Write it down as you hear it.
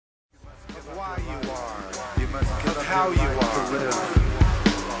why you are. You must give up how you are to live.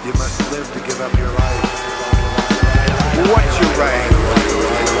 You must live to give up your life. What's your rank?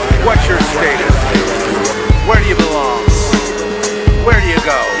 What's your status? Where do you belong? Where do you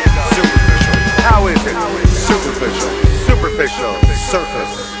go? Superficial. How is it? Superficial. Superficial.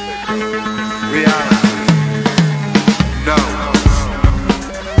 Surface. Reality. No.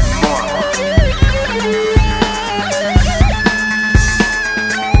 More.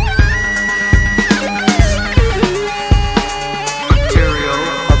 Material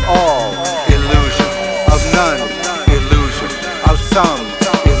of all illusion. Of none illusion. Of some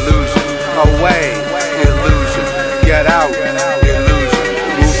illusion. Away illusion. Get out illusion.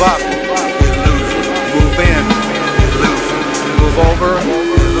 Move up illusion. Move in illusion. Move over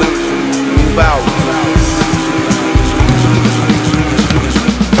illusion. Move out.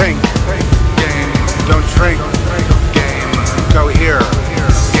 Think game. Don't shrink game. Go here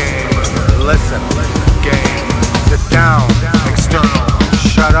game. Listen game. Sit down external.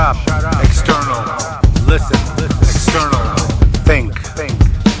 Shut up external. Listen external. Think.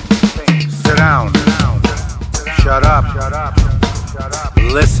 Sit down. Shut up.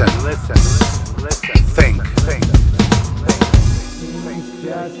 Listen. Think.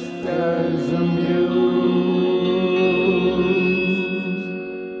 Just as amused.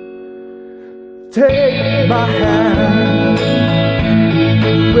 Take my hand.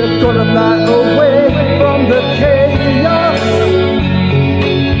 We're gonna fly away from the chaos.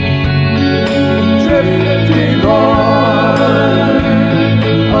 Drifting on,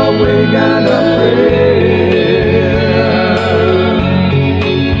 awake and afraid.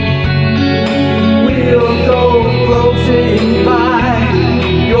 We'll go floating by,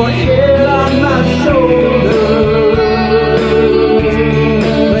 your head on my shoulder.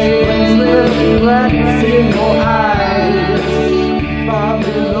 Flames reflect in your eyes, far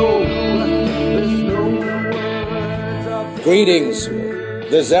below. There's no words of Greetings.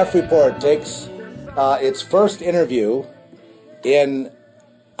 The Zeph Report takes its first interview in.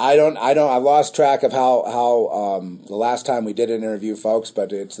 I lost track of how the last time we did an interview, folks.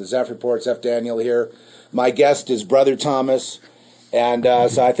 But it's the Zeph Report. Zeph Daniel here. My guest is Brother Thomas, and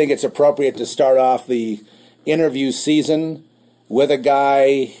so I think it's appropriate to start off the interview season with a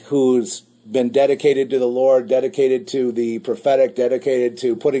guy who's been dedicated to the Lord, dedicated to the prophetic, dedicated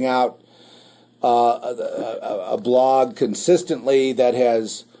to putting out a blog consistently that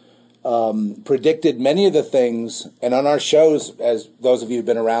has predicted many of the things. And on our shows, as those of you who've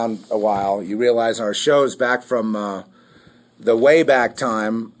been around a while, you realize our shows back from the way back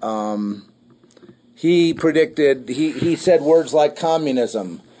time, he predicted, he said words like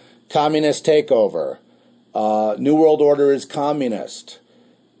communism, communist takeover, New World Order is communist,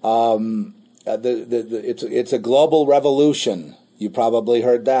 it's a global revolution. You probably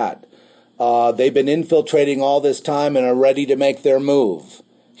heard that. They've been infiltrating all this time and are ready to make their move.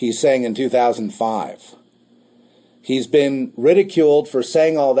 He's saying in 2005. He's been ridiculed for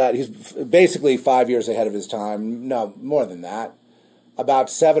saying all that. He's basically 5 years ahead of his time. No, more than that. About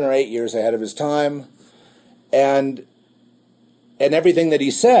 7 or 8 years ahead of his time. And everything that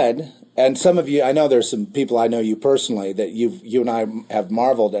he said, and some of you, I know there's some people, I know you personally, that you and I have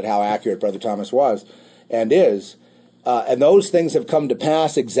marveled at how accurate Brother Thomas was and is. And those things have come to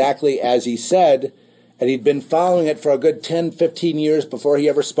pass exactly as he said. And he'd been following it for a good 10, 15 years before he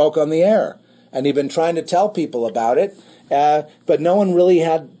ever spoke on the air. And he'd been trying to tell people about it, but no one really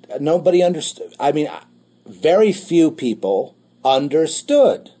nobody understood. I mean, very few people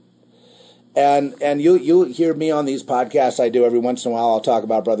understood. And you hear me on these podcasts I do every once in a while. I'll talk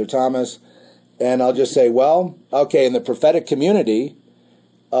about Brother Thomas, and I'll just say, well, okay, in the prophetic community,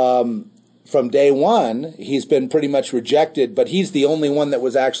 from day one, he's been pretty much rejected, but he's the only one that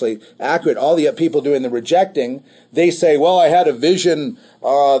was actually accurate. All the people doing the rejecting, they say, well, I had a vision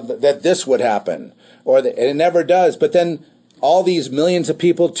that this would happen, and it never does. But then all these millions of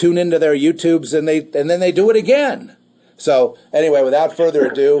people tune into their YouTubes, and then they do it again. So anyway, without further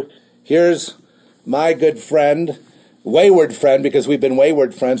ado, here's my good friend, wayward friend, because we've been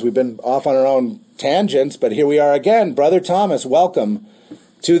wayward friends. We've been off on our own tangents, but here we are again. Brother Thomas, welcome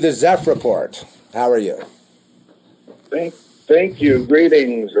to the Zeph Report. How are you? Thank you.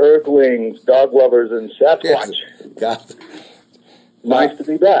 Greetings, Earthlings, dog lovers, and Sasquatch. Yes. Nice to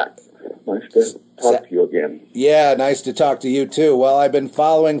be back. Nice to talk to you again. Yeah, nice to talk to you too. Well, I've been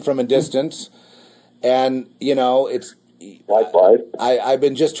following from a distance, and it's Likewise. I've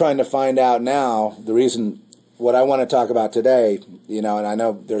been just trying to find out now the reason what I want to talk about today. And I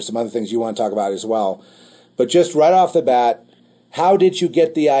know there's some other things you want to talk about as well, but just right off the bat, how did you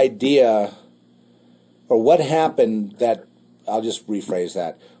get the idea, or what happened that, I'll just rephrase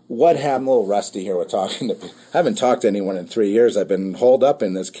that, what happened? I'm a little rusty here. We're talking to. I haven't talked to anyone in 3 years. I've been holed up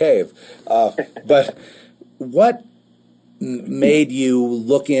in this cave. But what made you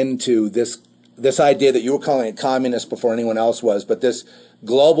look into this idea that you were calling it communist before anyone else was, but this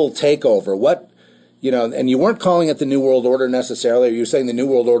global takeover? What, and you weren't calling it the New World Order necessarily. Or you're saying the New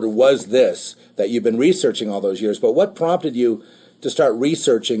World Order was this that you've been researching all those years. But what prompted you to start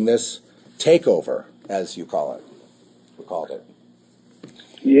researching this takeover, as you called it?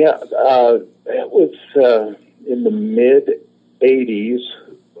 Yeah, it was in the mid-'80s,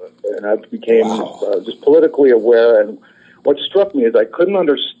 and I became just politically aware. And what struck me is I couldn't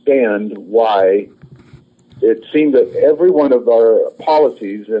understand why it seemed that every one of our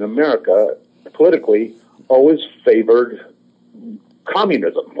policies in America, politically, always favored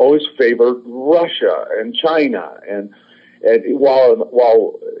communism, always favored Russia and China, and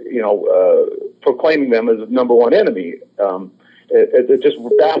while proclaiming them as the number one enemy. It just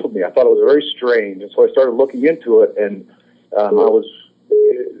baffled me. I thought it was very strange, and so I started looking into it. And I was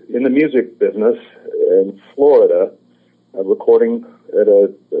in the music business in Florida, recording at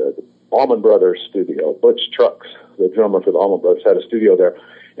a Allman Brothers studio. Butch Trucks, the drummer for the Allman Brothers, had a studio there,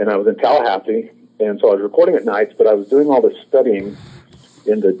 and I was in Tallahassee. And so I was recording at nights, but I was doing all this studying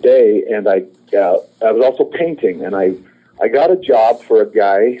in the day, and I was also painting. And I got a job for a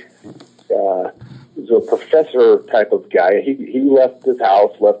guy. He was a professor type of guy. He left his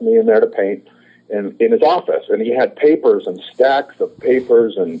house, left me in there to paint, and in his office. And he had papers and stacks of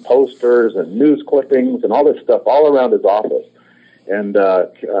papers and posters and news clippings and all this stuff all around his office. And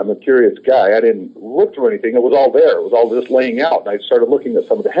I'm a curious guy. I didn't look through anything. It was all there. It was all just laying out. And I started looking at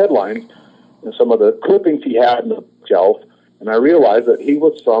some of the headlines and some of the clippings he had in the shelf, and I realized that he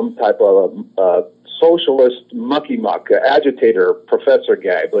was some type of socialist mucky-muck, agitator, professor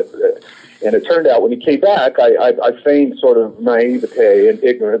guy. And it turned out when he came back, I feigned sort of naivete and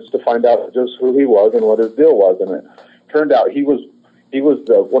ignorance to find out just who he was and what his deal was. And it turned out he was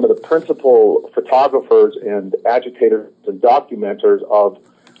one of the principal photographers and agitators and documenters of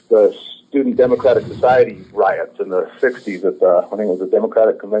the Student Democratic Society riots in the 60s at I think it was the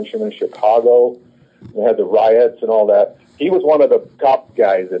Democratic Convention in Chicago. They had the riots and all that. He was one of the top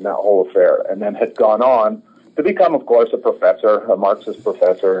guys in that whole affair, and then had gone on to become, of course, a professor, a Marxist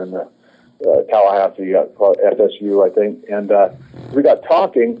professor in the Tallahassee, FSU, I think. And we got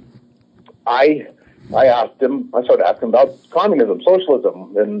talking. I started asking about communism,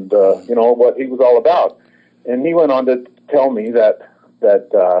 socialism, and what he was all about. And he went on to tell me that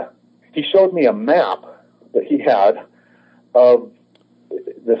he showed me a map that he had of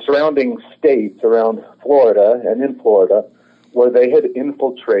the surrounding states around Florida and in Florida, where they had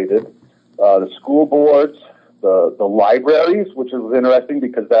infiltrated the school boards, the libraries, which is interesting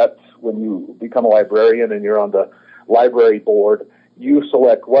because that's when you become a librarian and you're on the library board, you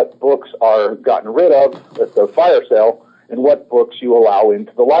select what books are gotten rid of at the fire sale and what books you allow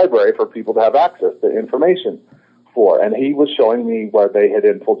into the library for people to have access to information for. And he was showing me where they had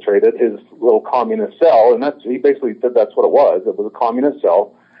infiltrated his little communist cell, and he basically said that's what it was. It was a communist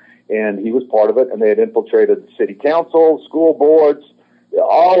cell, and he was part of it, and they had infiltrated city council, school boards,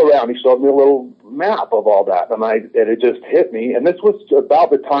 all around. He showed me a little map of all that, and it just hit me. And this was about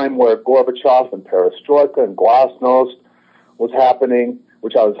the time where Gorbachev and Perestroika and Glasnost was happening,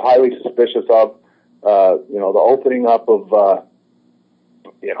 which I was highly suspicious of. The opening up of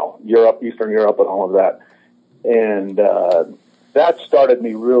Europe, Eastern Europe, and all of that. And that started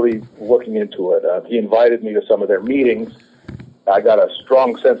me really looking into it. He invited me to some of their meetings. I got a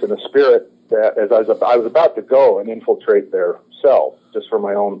strong sense in the spirit that as I was about to go and infiltrate their cell, just for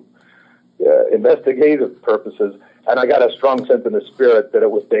my own investigative purposes, and I got a strong sense in the spirit that it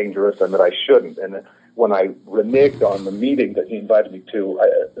was dangerous and that I shouldn't. And when I reneged on the meeting that he invited me to,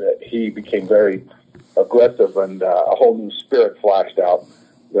 he became very aggressive, and a whole new spirit flashed out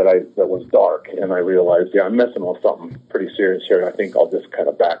that was dark, and I realized, I'm messing with something pretty serious here, and I think I'll just kind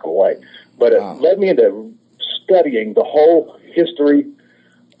of back away. But it led me into studying the whole history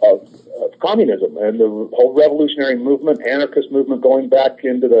of communism and the whole revolutionary movement, anarchist movement going back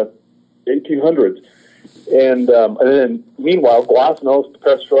into the 1800s. And then, meanwhile, Glasnost,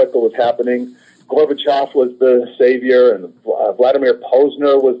 Perestroika was happening. Gorbachev was the savior, and Vladimir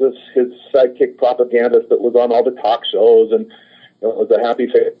Posner was his sidekick propagandist that was on all the talk shows, and it was a happy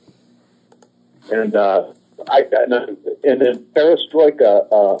face. And then Perestroika,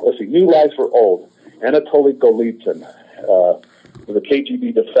 New Lies for Old. Anatoly Golitsyn was a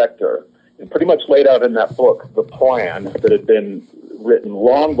KGB defector, and pretty much laid out in that book the plan that had been written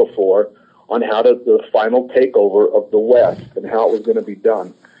long before on how the final takeover of the West and how it was going to be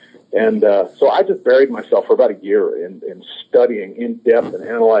done. And so I just buried myself for about a year in studying in depth and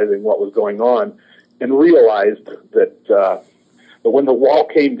analyzing what was going on, and realized that when the wall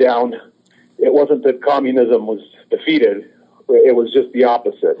came down, it wasn't that communism was defeated. It was just the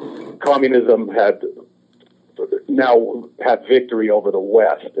opposite. Communism had victory over the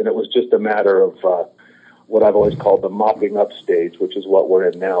West, and it was just a matter of what I've always called the mopping up stage, which is what we're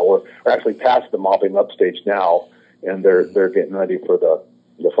in now. We're actually past the mopping up stage now, and they're getting ready for the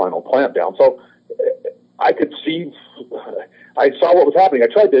final clamp down. So I saw what was happening. I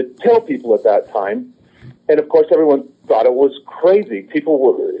tried to tell people at that time, and of course everyone thought it was crazy.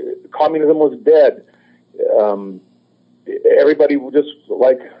 Communism was dead. Everybody just,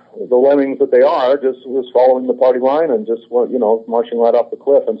 like the lemmings that they are, just was following the party line and just, marching right off the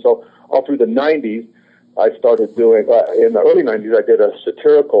cliff. And so all through the 90s, I started doing, in the early 90s, I did a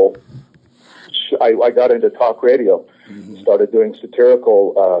satirical, I got into talk radio, started doing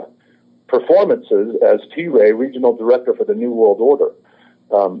satirical performances as T-Ray, regional director for the New World Order,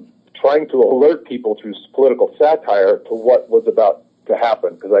 trying to alert people through political satire to what was about to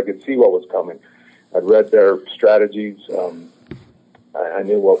happen, because I could see what was coming. I'd read their strategies. I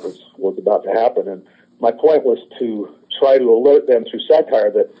knew what was about to happen, and my point was to try to alert them through satire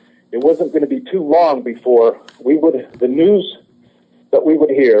that it wasn't going to be too long before the news that we would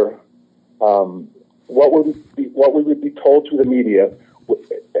hear, what we would be told through the media,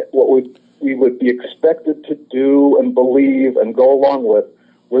 what we would be expected to do and believe and go along with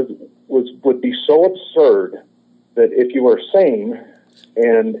would be so absurd that if you were sane,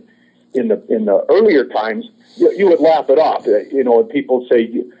 and in the earlier times, you would laugh it off. And people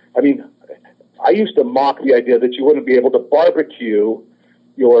say, I used to mock the idea that you wouldn't be able to barbecue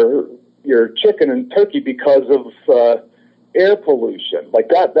your chicken and turkey because of air pollution. Like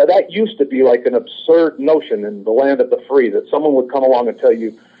that used to be like an absurd notion in the land of the free, that someone would come along and tell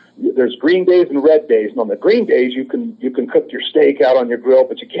you there's green days and red days, and on the green days you can cook your steak out on your grill,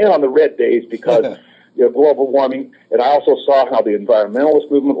 but you can't on the red days because global warming. And I also saw how the environmentalist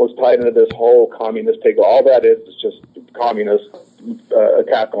movement was tied into this whole communist takeover. All that is just communist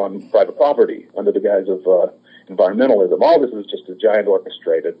attack on private property under the guise of environmentalism. All this is just a giant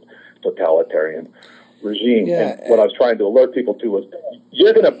orchestrated totalitarian regime. Yeah. And what I was trying to alert people to was,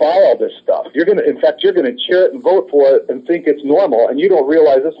 you're going to buy all this stuff. In fact, you're going to cheer it and vote for it and think it's normal, and you don't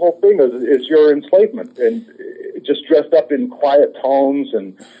realize this whole thing is your enslavement, and just dressed up in quiet tones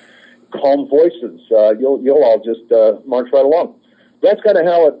and calm voices. You'll all just march right along. That's kind of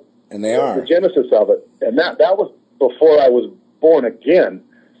how it. And they are the genesis of it, and that was before I was born again,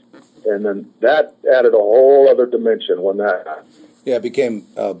 and then that added a whole other dimension when that. Yeah, it became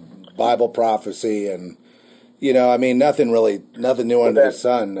Bible prophecy, and nothing new under the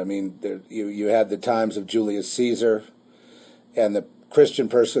sun. You had the times of Julius Caesar, and the Christian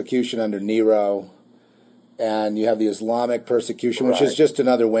persecution under Nero. And you have the Islamic persecution, which is just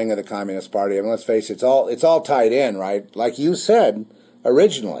another wing of the Communist Party. Let's face it, it's all tied in, right? Like you said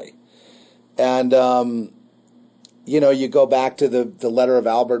originally. And, you go back to the letter of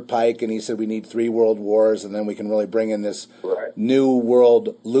Albert Pike, and he said we need 3 world wars, and then we can really bring in this new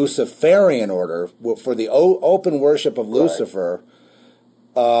world Luciferian order for the open worship of Lucifer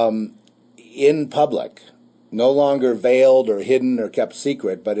in public. No longer veiled or hidden or kept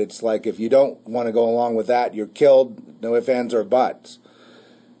secret, but it's like if you don't want to go along with that, you're killed, no ifs, ands, or buts.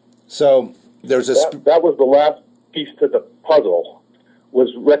 So there's that was the last piece to the puzzle,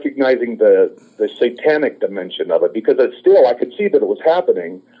 was recognizing the satanic dimension of it, because I could see that it was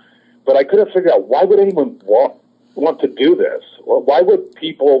happening, but I couldn't figure out, why would anyone want to do this? Or why would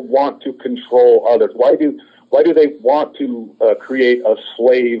people want to control others? Why do they want to create a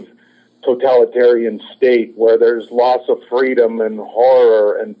slave totalitarian state where there's loss of freedom and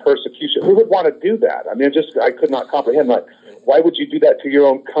horror and persecution? Who would want to do that? I could not comprehend. Like, why would you do that to your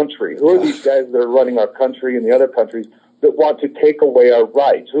own country? Who are these guys that are running our country and the other countries that want to take away our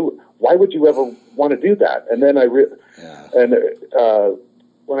rights? Why would you ever want to do that? And then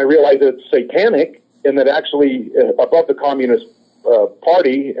when I realized it's satanic, and that actually above the Communist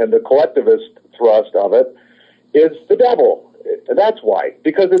Party and the collectivist thrust of it is the devil. And that's why.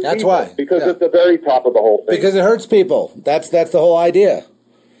 Because it's evil. Why. Because it's the very top of the whole thing. Because it hurts people. That's the whole idea.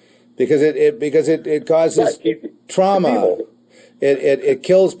 Because it causes trauma. It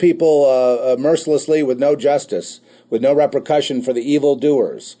kills people mercilessly with no justice, with no repercussion for the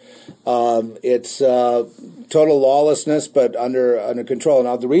evildoers. It's total lawlessness, but under control.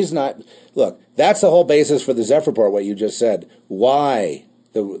 Now, the reason that's the whole basis for the Zeph report. What you just said. Why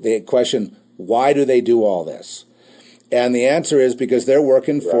the question? Why do they do all this? And the answer is because they're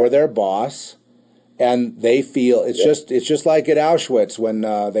working for their boss, and they feel it's just like at Auschwitz when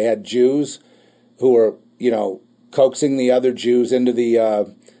they had Jews who were, coaxing the other Jews into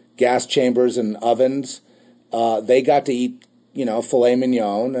the gas chambers and ovens. They got to eat, filet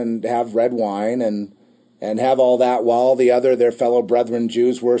mignon and have red wine and have all that while their fellow brethren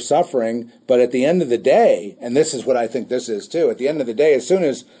Jews were suffering. But at the end of the day, and this is what I think this is too, at the end of the day, as soon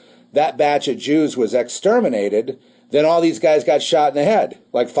as that batch of Jews was exterminated, then all these guys got shot in the head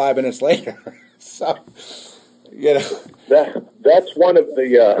like 5 minutes later. So, That's one of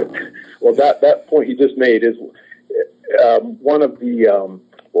the, that point you just made is one of the,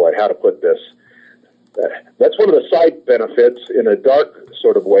 how to put this? That's one of the side benefits in a dark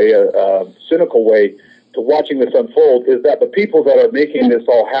sort of way, a cynical way, to watching this unfold, is that the people that are making this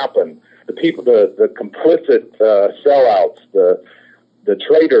all happen, the people, the complicit sellouts, the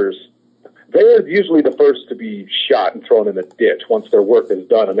traitors, they're usually the first to be shot and thrown in the ditch once their work is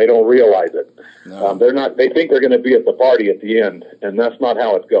done, and they don't realize it. No. They're not. They think they're going to be at the party at the end, and that's not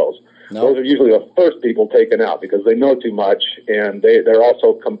how it goes. No. Those are usually the first people taken out because they know too much, and they're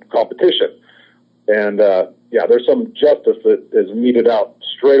also competition. And there's some justice that is meted out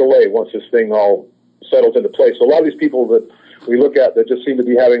straight away once this thing all settles into place. So a lot of these people that we look at that just seem to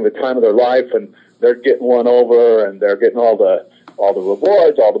be having the time of their life, and they're getting one over, and they're getting all the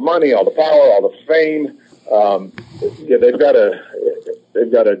rewards, all the money, all the power, all the fame. They've got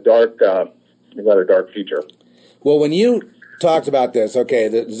a dark future. Well, when you talked about this, okay,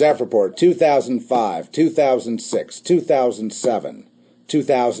 the Zeph report, 2005, 2006, 2007,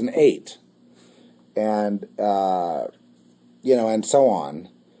 2008, and and so on.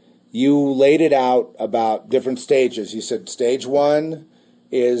 You laid it out about different stages. You said stage one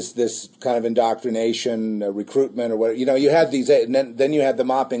is this kind of indoctrination, recruitment, or whatever. You had these, and then you had the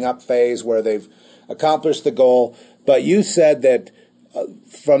mopping up phase where they've accomplished the goal. But you said that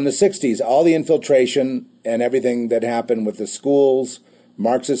from the 60s, all the infiltration and everything that happened with the schools,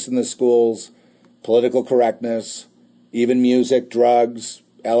 Marxists in the schools, political correctness, even music, drugs,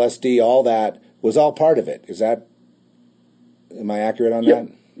 LSD, all that was all part of it. Am I accurate on that?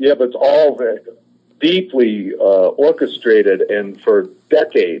 Yeah, but it's all deeply orchestrated, and for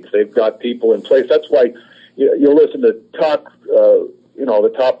decades they've got people in place. That's why you listen to talk,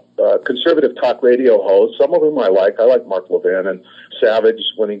 the top conservative talk radio hosts. Some of them I like. I like Mark Levin and Savage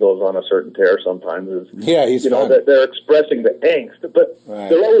when he goes on a certain tear. Sometimes he's fun. They're expressing the angst, but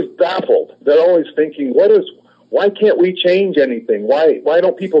they're always baffled. They're always thinking, why can't we change anything? Why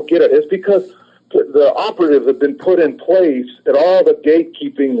don't people get it? It's because the operatives have been put in place at all the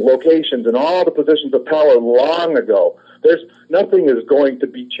gatekeeping locations and all the positions of power long ago. Nothing is going to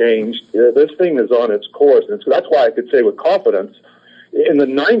be changed. This thing is on its course. And so that's why I could say with confidence, in the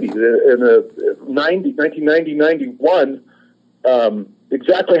 90s, in the 1990, 91,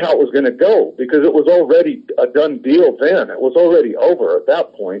 exactly how it was going to go, because it was already a done deal then. It was already over at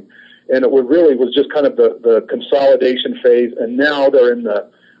that point, and it really was just kind of the consolidation phase. And now they're in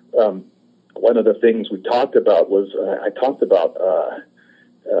the one of the things we talked about was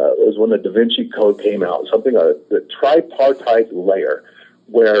was when the Da Vinci Code came out, something the tripartite layer,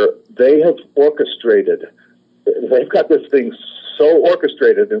 where they have orchestrated. They've got this thing so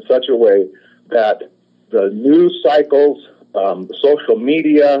orchestrated in such a way that the news cycles, the social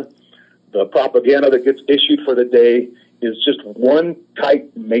media, the propaganda that gets issued for the day is just one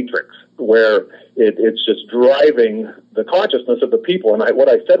tight matrix where it's just driving the consciousness of the people. And what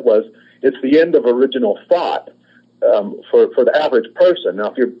I said was, it's the end of original thought for the average person. Now,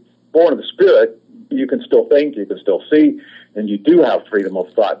 if you're born of the Spirit, you can still think, you can still see, and you do have freedom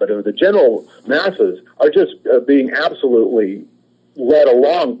of thought. But the general masses are just being absolutely led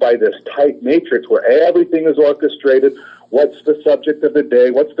along by this tight matrix where everything is orchestrated. What's the subject of the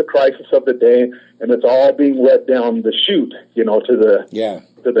day? What's the crisis of the day? And it's all being led down the chute,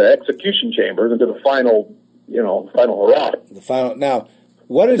 to the execution chambers and to the final hurrah. Now,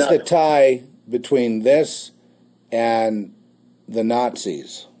 what is the tie between this and the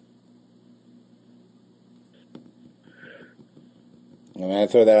Nazis? I mean, I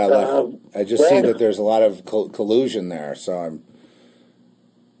throw that out loud. I just see that there's a lot of collusion there, so I'm...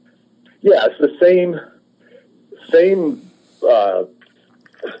 Yeah, it's the same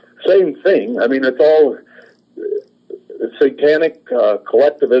thing. I mean, it's all satanic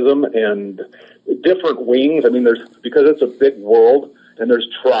collectivism and different wings. I mean, because it's a big world and there's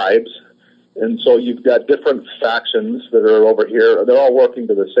tribes, and so you've got different factions that are over here. They're all working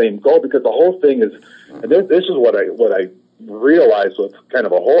to the same goal, because the whole thing is, and this is what I realized with kind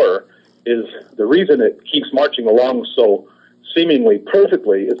of a horror, is the reason it keeps marching along so seemingly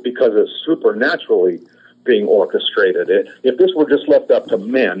perfectly is because it's supernaturally being orchestrated. If this were just left up to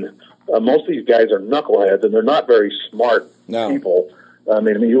men, most of these guys are knuckleheads, and they're not very smart people. I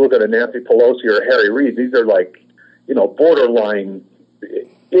mean, you look at a Nancy Pelosi or a Harry Reid; these are like, borderline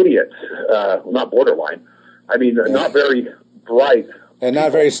idiots. Not borderline. I mean, not very bright and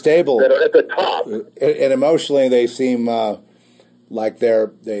not very stable. That are at the top, and emotionally, they seem like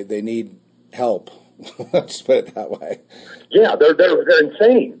they need help. Let's put it that way. Yeah, they're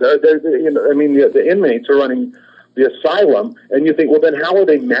insane. I mean, the inmates are running the asylum, and you think, well, then how are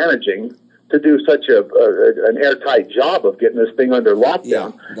they managing to do such an airtight job of getting this thing under lockdown?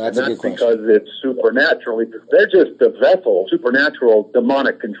 Yeah, that's a good question. Because it's supernaturally, they're just the vessel, supernatural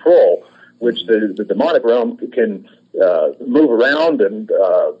demonic control, which the demonic realm can move around and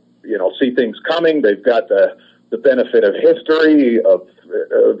see things coming. They've got the benefit of history of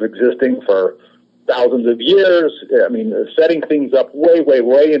existing for thousands of years. I mean, setting things up way, way,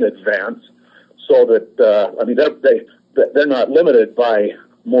 way in advance, so that they're not limited by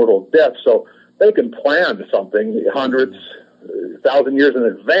mortal death, so they can plan something hundreds, 1,000 years in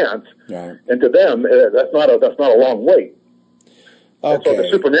advance. Right. And to them, that's not a long wait. Okay. So the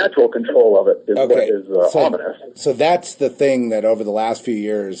supernatural control of it is what is ominous. So that's the thing that over the last few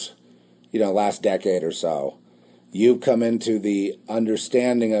years, last decade or so, you've come into the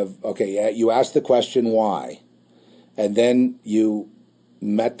understanding of, you asked the question why, and then you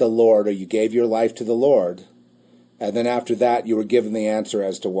met the Lord, or you gave your life to the Lord, and then after that you were given the answer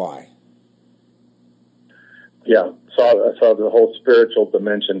as to why. Yeah, I saw the whole spiritual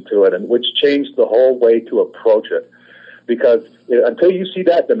dimension to it, and which changed the whole way to approach it. Because until you see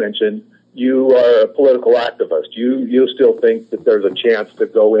that dimension, you are a political activist. You still think that there's a chance to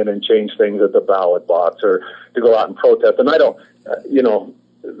go in and change things at the ballot box or to go out and protest. And I don't,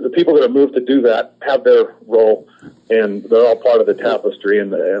 the people that are moved to do that have their role, and they're all part of the tapestry.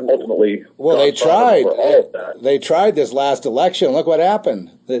 And ultimately, well, they tried. They tried this last election. Look what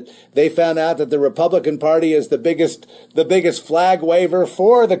happened. They found out that the Republican Party is the biggest flag waver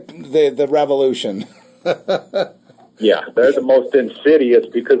for the revolution. Yeah, they're the most insidious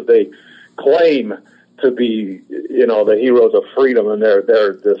because they claim to be, the heroes of freedom, and they're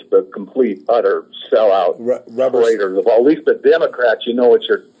just the complete, utter sellout traitors of all. At least the Democrats, you know what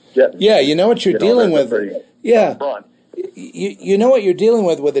you're getting. Yeah, you know what you're dealing with. Yeah, you know what you're dealing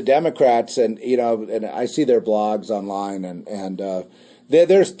with the Democrats, and and I see their blogs online, and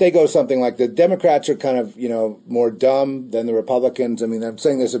they go something like the Democrats are kind of more dumb than the Republicans. I mean, I'm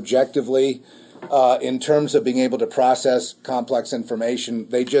saying this objectively. In terms of being able to process complex information,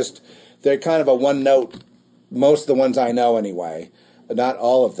 they're kind of a one note, most of the ones I know anyway, not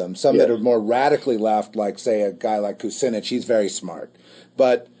all of them. Some that are more radically left, like say a guy like Kucinich, he's very smart.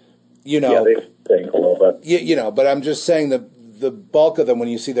 But, they think a little bit. But I'm just saying the bulk of them, when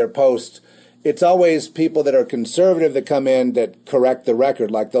you see their posts, it's always people that are conservative that come in that correct the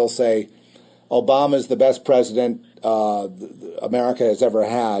record. Like they'll say, Obama's the best president America has ever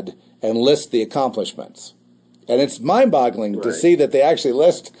had, and list the accomplishments. And it's mind-boggling to see that they actually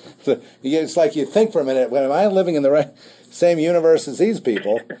list. It's like you think for a minute, am I living in the same universe as these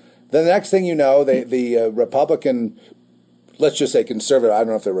people? Then the next thing you know, the Republican, let's just say conservative, I don't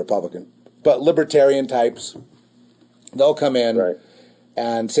know if they're Republican, but libertarian types, they'll come in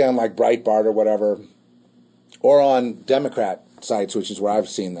and say on like Breitbart or whatever, or on Democrat sites, which is where I've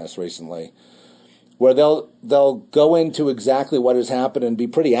seen this recently, where they'll go into exactly what has happened and be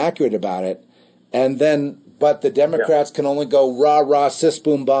pretty accurate about it, and then but the Democrats can only go rah rah sis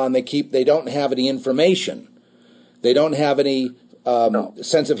boom bah, and they don't have any information, they don't have any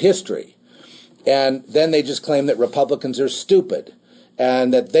sense of history, and then they just claim that Republicans are stupid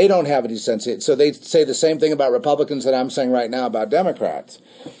and that they don't have any sense of it. So they say the same thing about Republicans that I'm saying right now about Democrats,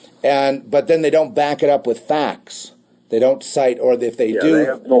 but then they don't back it up with facts. They don't cite, or if they do... they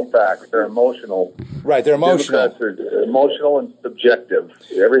have no facts. They're emotional. Right, they're emotional. Democrats are emotional and subjective.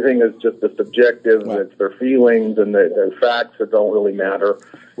 Everything is just a subjective. Right. It's their feelings, and their facts that don't really matter.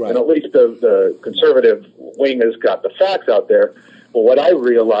 Right. And at least the conservative wing has got the facts out there. But what I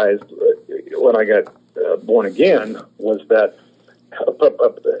realized when I got born again was that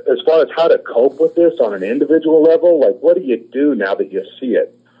as far as how to cope with this on an individual level, like what do you do now that you see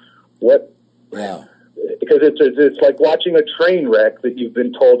it? Yeah. Because it's like watching a train wreck that you've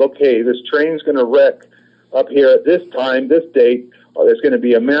been told, okay, this train's going to wreck up here at this time, this date. There's going to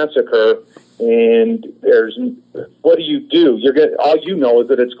be a massacre, and what do you do? All you know is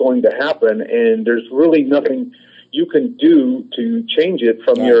that it's going to happen, and there's really nothing you can do to change it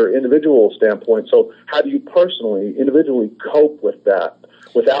from your individual standpoint. So how do you individually cope with that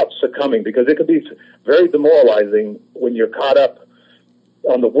without succumbing? Because it can be very demoralizing when you're caught up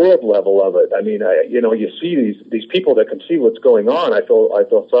on the world level of it. I mean, you see these people that can see what's going on. I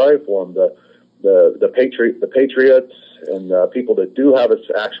feel sorry for them. The patriots and people that do have an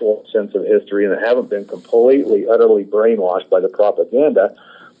actual sense of history and that haven't been completely, utterly brainwashed by the propaganda.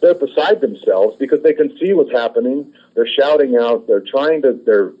 They're beside themselves because they can see what's happening. They're shouting out. They're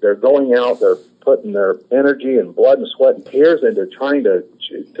going out. They're putting their energy and blood and sweat and tears into trying to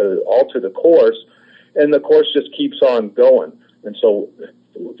alter the course, and the course just keeps on going. And so,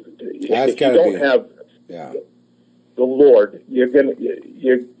 if you don't have the Lord, it'll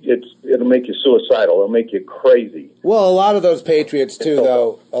make you suicidal. It'll make you crazy. Well, a lot of those patriots too,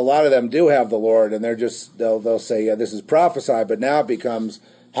 though, a lot of them do have the Lord, and they'll say, yeah, this is prophesied, but now it becomes,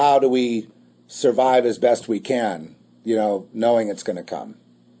 how do we survive as best we can, knowing it's going to come.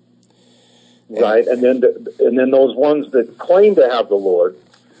 Right, and then those ones that claim to have the Lord,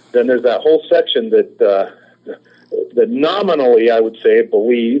 then there's that whole section that nominally, I would say,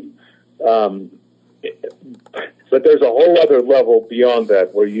 believe, but there's a whole other level beyond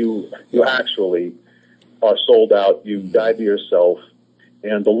that where you actually are sold out. You've died to yourself,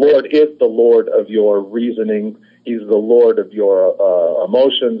 and the Lord is the Lord of your reasoning. He's the Lord of your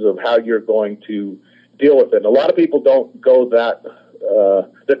emotions, of how you're going to deal with it. And a lot of people don't go that.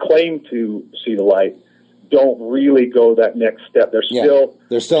 That claim to see the light don't really go that next step. They're still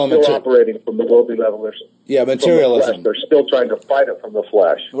operating from the worldly level. Materialism. They're still trying to fight it from the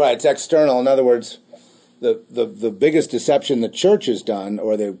flesh. Right, it's external. In other words, the biggest deception the church has done,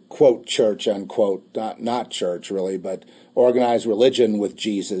 or the quote church unquote, not church really, but organized religion with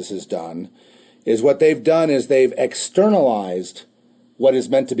Jesus has done, is what they've done is they've externalized what is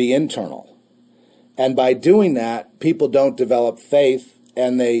meant to be internal. And by doing that, people don't develop faith,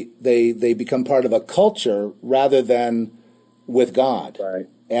 and they become part of a culture rather than with God. Right.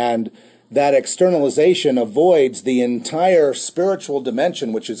 And that externalization avoids the entire spiritual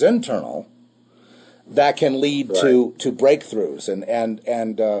dimension, which is internal, that can lead to breakthroughs.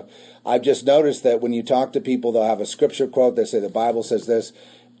 And I've just noticed that when you talk to people, they'll have a scripture quote. They say the Bible says this,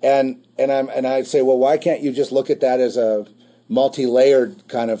 and I say, well, why can't you just look at that as a multi-layered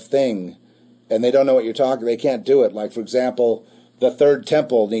kind of thing? And they don't know what you're talking. They can't do it. Like, for example, the third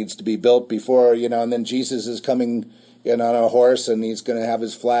temple needs to be built before, and then Jesus is coming on a horse, and he's going to have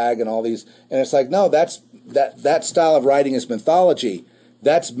his flag and all these. And it's like, no, that style of writing is mythology.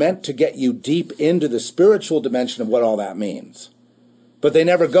 That's meant to get you deep into the spiritual dimension of what all that means. But they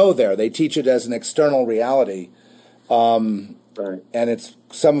never go there. They teach it as an external reality. And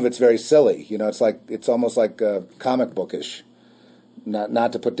some of it's very silly. It's almost like comic bookish.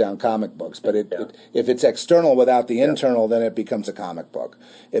 Not to put down comic books, but if it's external without the internal, then it becomes a comic book.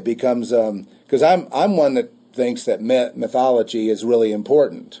 It becomes because I'm one that thinks that mythology is really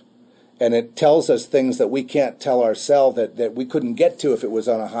important, and it tells us things that we can't tell ourselves that we couldn't get to if it was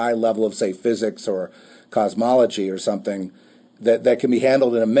on a high level of, say, physics or cosmology or something that can be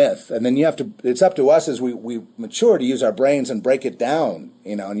handled in a myth. And then it's up to us as we mature to use our brains and break it down,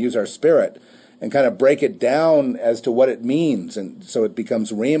 and use our spirit and kind of break it down as to what it means. And so it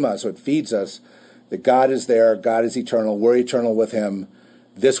becomes Rhema, so it feeds us that God is there, God is eternal, we're eternal with him.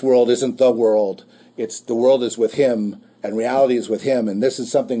 This world isn't the world. The world is with him, and reality is with him. And this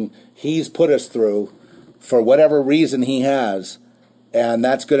is something he's put us through for whatever reason he has, and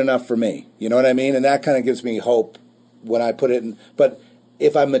that's good enough for me. You know what I mean? And that kind of gives me hope when I put it in. But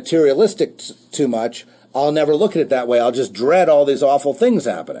if I'm materialistic too much, I'll never look at it that way. I'll just dread all these awful things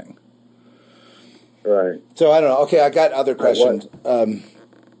happening. Right. So I don't know. Okay, I got other questions.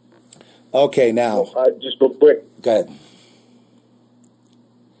 Okay, now. Just real quick. Go ahead.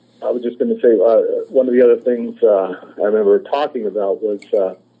 I was just going to say one of the other things I remember talking about was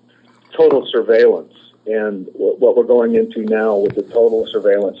total surveillance, and what we're going into now with the total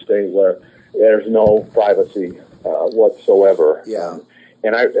surveillance state where there's no privacy whatsoever. Yeah.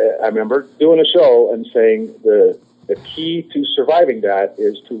 And I remember doing a show and saying the key to surviving that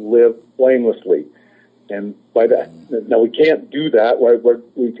is to live blamelessly. And by that, now we can't do that.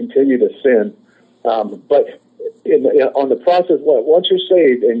 We continue to sin. But on the process, once you're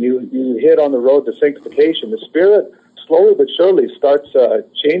saved and you hit on the road to sanctification, the Spirit slowly but surely starts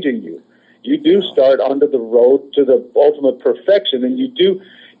changing you. You do start onto the road to the ultimate perfection, and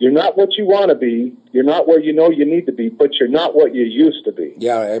you're not what you want to be. You're not where you know you need to be, but you're not what you used to be.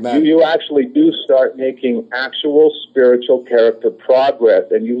 Yeah, amen. You actually do start making actual spiritual character progress,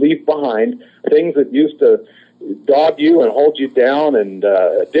 and you leave behind things that used to dog you and hold you down, and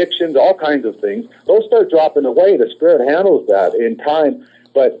addictions, all kinds of things. Those start dropping away. The Spirit handles that in time.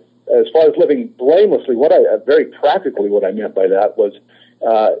 But as far as living blamelessly, very practically what I meant by that was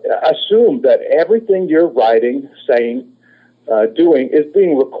assume that everything you're writing, saying, doing is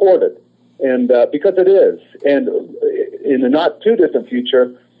being recorded, and because it is, and in the not too distant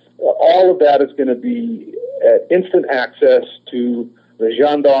future, all of that is going to be instant access to the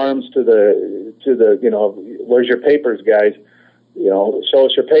gendarmes, to the where's your papers, guys? Show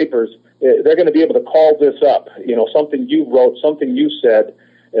us your papers. They're going to be able to call this up. Something you wrote, something you said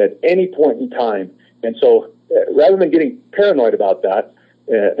at any point in time. And so, rather than getting paranoid about that,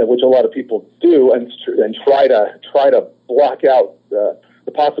 which a lot of people do, and try to block out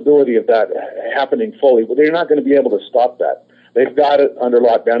the possibility of that happening fully, well, they're not going to be able to stop that. They've got it under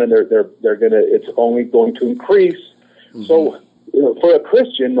lockdown, and they're going to. It's only going to increase. Mm-hmm. So, for a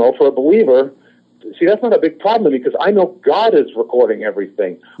Christian, for a believer, see, that's not a big problem to me because I know God is recording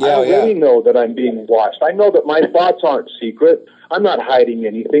everything. I already know that I'm being watched. I know that my thoughts aren't secret. I'm not hiding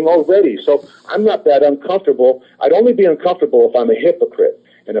anything already. So I'm not that uncomfortable. I'd only be uncomfortable if I'm a hypocrite.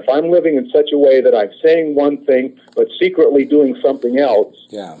 And if I'm living in such a way that I'm saying one thing but secretly doing something else,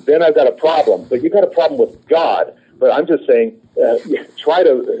 then I've got a problem. But you've got a problem with God. But I'm just saying, try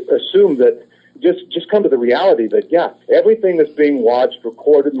to assume that, just come to the reality that, everything is being watched,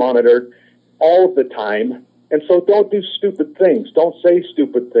 recorded, monitored, all of the time. And so don't do stupid things. Don't say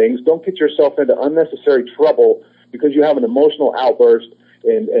stupid things. Don't get yourself into unnecessary trouble because you have an emotional outburst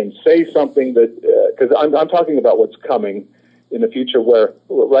and say something that, because I'm talking about what's coming in the future where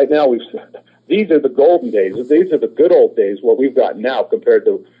right now these are the golden days. These are the good old days, what we've got now compared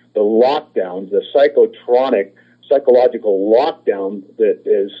to the lockdowns, the psychological lockdown that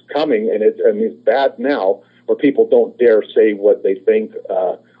is coming. And it's bad now where people don't dare say what they think,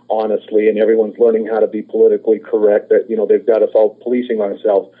 honestly, and everyone's learning how to be politically correct, that, they've got us all policing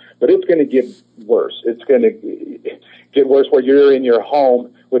ourselves. But it's going to get worse. It's going to get worse where you're in your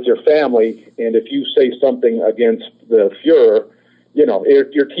home with your family, and if you say something against the Fuhrer,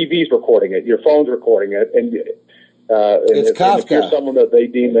 your TV's recording it, your phone's recording it, and it's Kafka. And if you're someone that they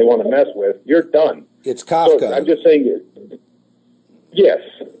deem they want to mess with, you're done. It's Kafka. So I'm just saying, yes.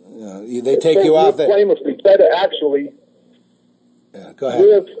 They take you out there. Blamelessly, try to actually go ahead.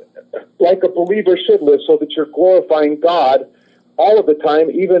 live like a believer should live, so that you're glorifying God all of the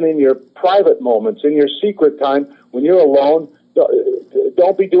time, even in your private moments, in your secret time, when you're alone.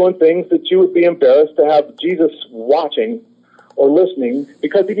 Don't be doing things that you would be embarrassed to have Jesus watching or listening,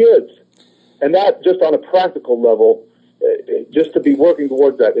 because he is. And that, just on a practical level, just to be working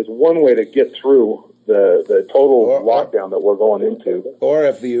towards that is one way to get through the total lockdown that we're going into. Or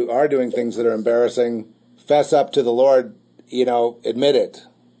if you are doing things that are embarrassing, fess up to the Lord, admit it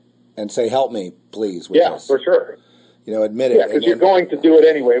and say, help me, please, with this. For sure. Admit it. Yeah, because you're going to do it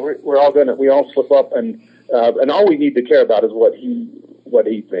anyway. We all slip up, and all we need to care about is what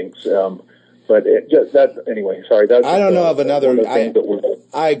he thinks. But anyway. Sorry, that's. I don't know of another.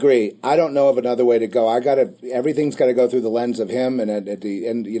 I agree. I don't know of another way to go. Everything's got to go through the lens of him, and at the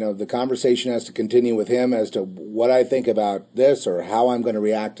end, the conversation has to continue with him as to what I think about this, or how I'm going to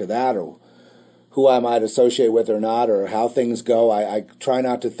react to that, or who I might associate with or not, or how things go. I try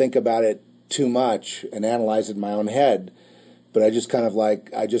not to think about it too much and analyze it in my own head. But I just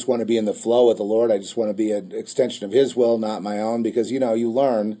I just want to be in the flow with the Lord. I just want to be an extension of his will, not my own, because, you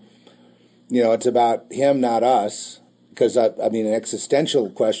learn, it's about him, not us. Because, an existential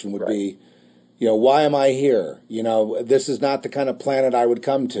question would be, why am I here? This is not the kind of planet I would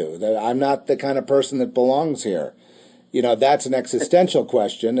come to. I'm not the kind of person that belongs here. That's an existential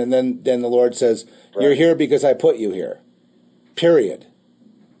question. And then the Lord says, you're here because I put you here. Period.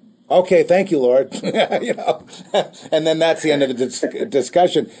 Okay, thank you, Lord. And then that's the end of the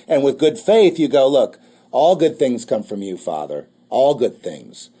discussion. And with good faith, you go, look, all good things come from you, Father. All good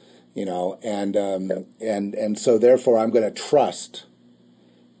things, and so therefore I'm going to trust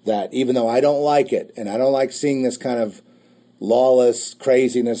that, even though I don't like it, and I don't like seeing this kind of lawless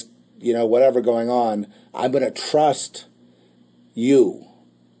craziness, whatever going on, I'm going to trust you,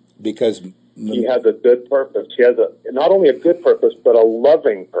 because he has a good purpose. He has not only a good purpose, but a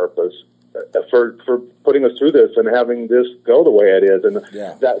loving purpose for putting us through this and having this go the way it is. And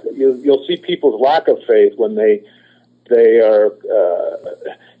that you'll see people's lack of faith when they are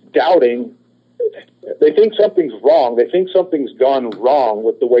doubting. They think something's wrong. They think something's gone wrong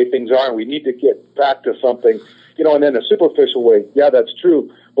with the way things are, and we need to get back to something. And in a superficial way, that's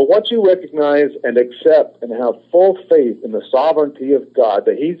true. But once you recognize and accept and have full faith in the sovereignty of God,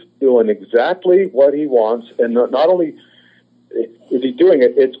 that he's doing exactly what he wants, and not only is he doing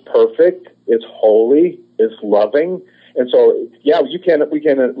it, it's perfect, it's holy, it's loving. And so, we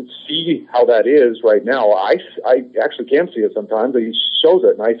can see how that is right now. I actually can see it sometimes. He shows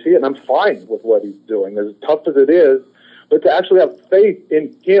it, and I see it, and I'm fine with what he's doing, as tough as it is. but to actually have faith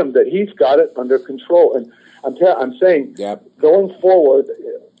in him that he's got it under control. And I'm saying, going forward,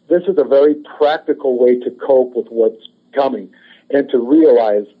 this is a very practical way to cope with what's coming, and to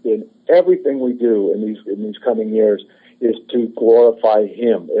realize in everything we do in these coming years is to glorify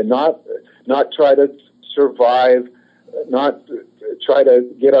him, and not try to survive, not try to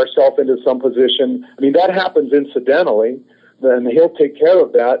get ourselves into some position. I mean, that happens incidentally, and he'll take care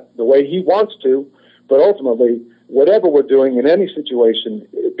of that the way he wants to, but ultimately, whatever we're doing in any situation,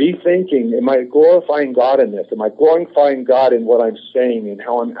 be thinking, am I glorifying God in this? Am I glorifying God in what I'm saying and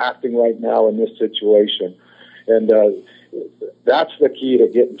how I'm acting right now in this situation? And that's the key to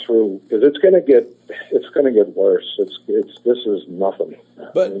getting through, because it's going to get worse. This is nothing.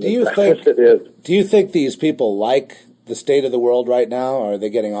 But do you think these people like the state of the world right now? Are they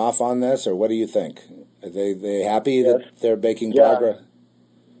getting off on this, or what do you think? Are they happy that they're making progress?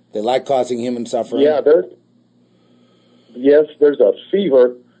 They like causing human suffering? Yeah, there's a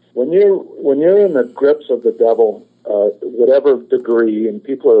fever. When you're in the grips of the devil, whatever degree, and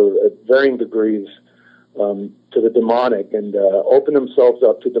people are at varying degrees to the demonic, and open themselves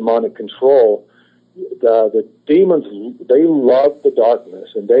up to demonic control, the demons, they love the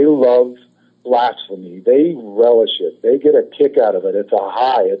darkness, and they love blasphemy. They relish it. They get a kick out of it. It's a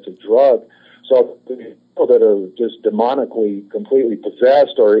high. It's a drug. So the people that are just demonically completely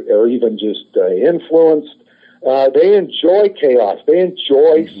possessed, or even just influenced, they enjoy chaos. They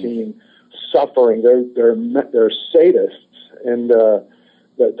enjoy seeing suffering. They're sadists, and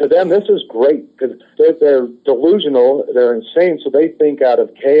to them this is great, because they're delusional. They're insane. So they think out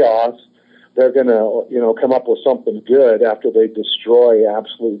of chaos they're going to come up with something good after they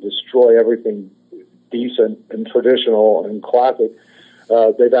absolutely destroy everything decent and traditional and classic.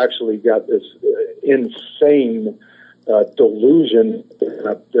 They've actually got this insane delusion.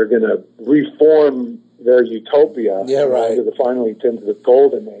 They're going to reform their utopia. Yeah, right. Finally into the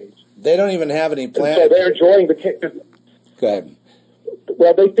golden age. They don't even have any plans. So they're enjoying the... Go ahead.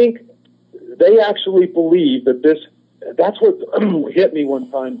 Well, they actually believe that that's what hit me one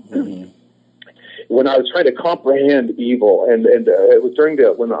time when I was trying to comprehend evil, and it was during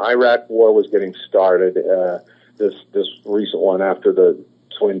when the Iraq War was getting started, this recent one after the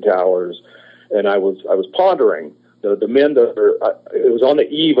Twin Towers, and I was pondering the men that it was on the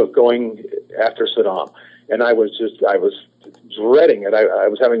eve of going after Saddam, and I was dreading it. I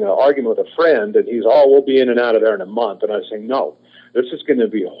was having an argument with a friend, and he's, we'll be in and out of there in a month, and I was saying, no, this is going to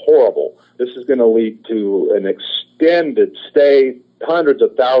be horrible. This is going to lead to an extended stay, hundreds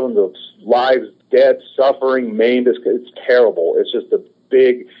of thousands of lives dead, suffering, maimed. It's terrible. It's just a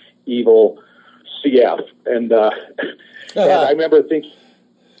big, evil CF. And I remember thinking,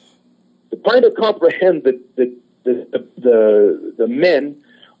 trying to comprehend the men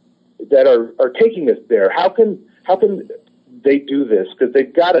that are taking us there. How can they do this? Because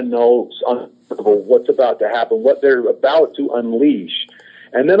they've got to know what's about to happen, what they're about to unleash.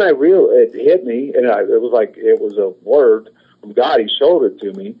 And then it hit me, and it was a word from God. He showed it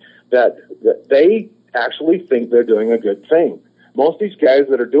to me that they actually think they're doing a good thing. Most of these guys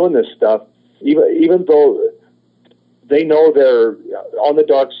that are doing this stuff, even though they know they're on the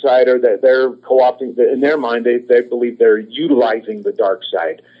dark side, or that they're co-opting, in their mind, they believe they're utilizing the dark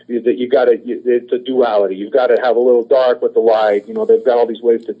side. That it's a duality. You've got to have a little dark with the light. They've got all these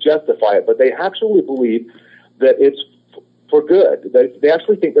ways to justify it, but they actually believe that it's for good. They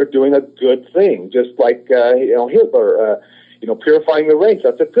actually think they're doing a good thing, just like Hitler. Purifying the race.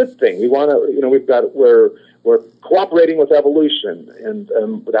 That's a good thing. We want to. We're cooperating with evolution, and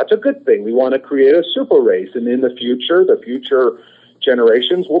that's a good thing. We want to create a super race, and in the future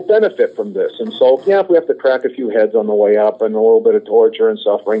generations will benefit from this. And so, if we have to crack a few heads on the way up and a little bit of torture and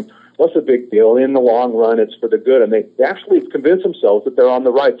suffering, what's the big deal? In the long run, it's for the good. And they actually convince themselves that they're on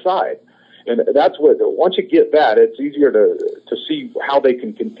the right side. And that's what, once you get that, it's easier to see how they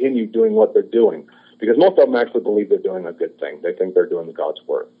can continue doing what they're doing. Because most of them actually believe they're doing a good thing. They think they're doing God's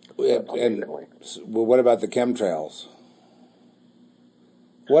work. And what about the chemtrails?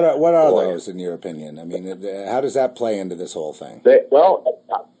 What are those, in your opinion? I mean, how does that play into this whole thing?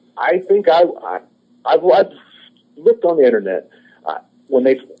 I think I've looked on the internet. When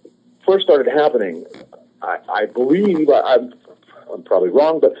they first started happening, I believe, I'm probably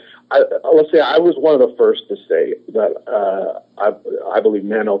wrong, but let's say I was one of the first to say that I believe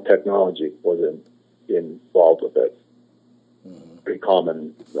nanotechnology was involved with it. Pretty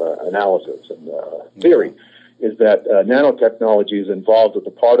common analysis and theory is that nanotechnology is involved with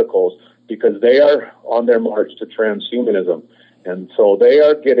the particles because they are on their march to transhumanism. And so they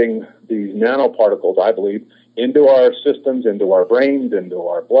are getting these nanoparticles, I believe, into our systems, into our brains, into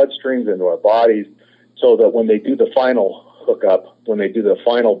our bloodstreams, into our bodies, so that when they do the final hookup, when they do the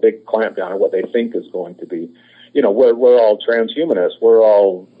final big clampdown, or what they think is going to be, you know, we're all transhumanists.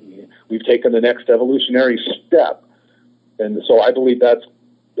 We've taken the next evolutionary step, and so I believe that's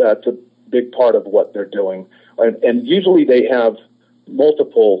a big part of what they're doing. And usually they have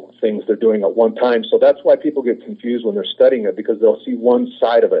multiple things they're doing at one time. So that's why people get confused when they're studying it, because they'll see one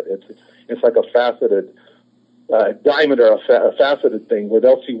side of it. It's like a faceted diamond, or a faceted thing, where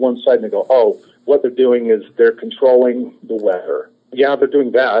they'll see one side and they go, oh, what they're doing is they're controlling the weather. Yeah, they're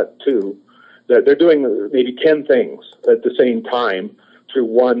doing that too. They're doing maybe 10 things at the same time through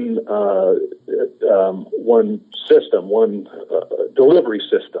one system, one delivery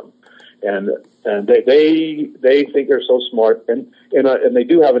system. And they think they're so smart, and they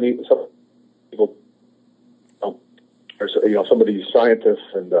do have some people, you know, some of these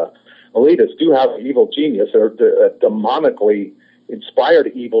scientists and elitists do have evil genius, or a demonically inspired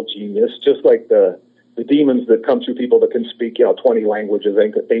evil genius, just like the demons that come through people that can speak, you know, 20 languages,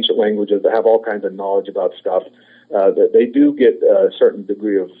 ancient languages, that have all kinds of knowledge about stuff. That they do get a certain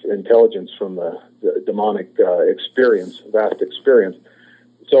degree of intelligence from the demonic experience, vast experience.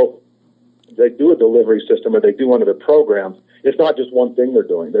 So they do a delivery system, or they do one of the programs. It's not just one thing they're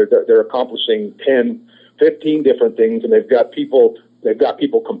doing. They're accomplishing 10, 15 different things, and they've got people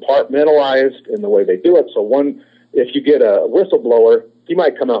compartmentalized in the way they do it. So if you get a whistleblower, he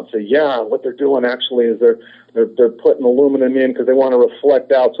might come out and say, yeah, what they're doing actually is they're putting aluminum in because they want to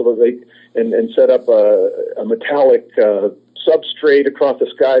reflect out, so that they and set up a metallic substrate across the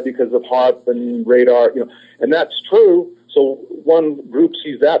sky because of HAARP and radar, you know, and that's true. So one group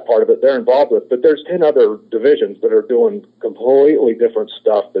sees that part of it, they're involved with, but there's 10 other divisions that are doing completely different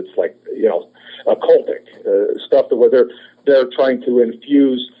stuff that's like, you know, occultic stuff, where they're trying to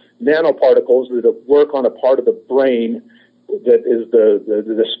infuse nanoparticles that work on a part of the brain that is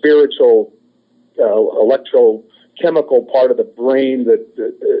the spiritual electrochemical part of the brain that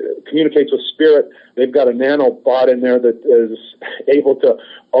communicates with spirit. They've got a nanobot in there that is able to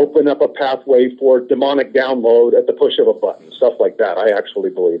open up a pathway for demonic download at the push of a button, stuff like that. I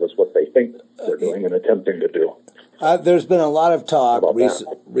actually believe is what they think they're doing and attempting to do. There's been a lot of talk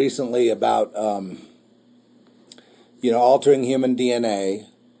recently about, you know, altering human DNA.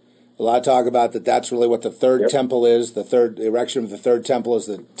 A lot of talk about that's really what the third temple is. The erection of the third temple is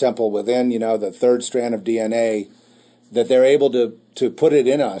the temple within, you know, the third strand of DNA, that they're able to put it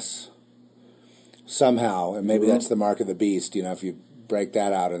in us somehow, and maybe that's the mark of the beast, you know, if you break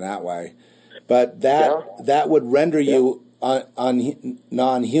that out in that way. But that would render you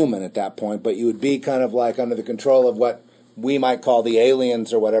non-human at that point, but you would be kind of like under the control of what we might call the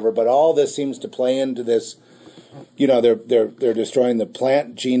aliens or whatever. But all this seems to play into this. You know, they're destroying the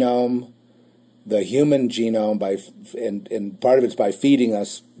plant genome, the human genome and part of it's by feeding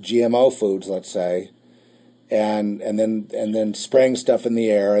us GMO foods, let's say, and then spraying stuff in the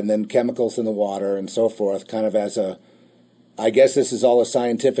air, and then chemicals in the water and so forth, kind of as I guess this is all a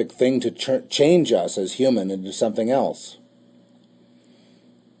scientific thing to change us as human into something else.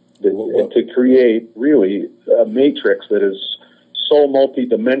 And to create really a matrix that is so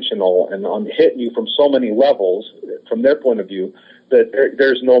multidimensional and hitting you from so many levels, from their point of view, that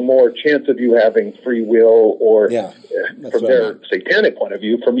there's no more chance of you having free will, or from their satanic point of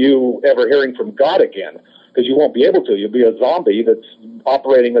view, from you ever hearing from God again, because you won't be able to. You'll be a zombie that's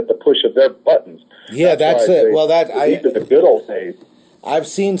operating at the push of their buttons. Yeah, that's it. These are the good old days. I've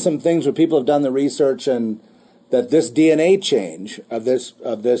seen some things where people have done the research, and that this DNA change of this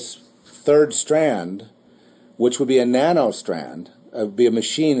third strand, which would be a nanostrand, would be a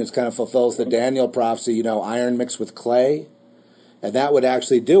machine that kind of fulfills the Daniel prophecy, you know, iron mixed with clay, and that would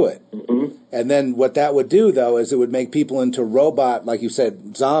actually do it. Mm-hmm. And then what that would do, though, is it would make people into robot, like you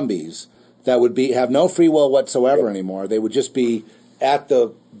said, zombies, that would have no free will whatsoever anymore. They would just be at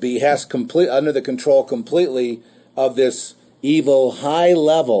the behest, under the control completely of this evil,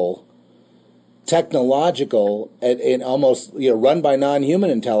 high-level, technological, and almost, you know, run by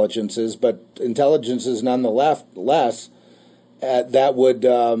non-human intelligences, but intelligences nonetheless, that would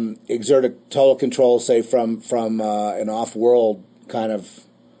exert a total control, say, from an off-world kind of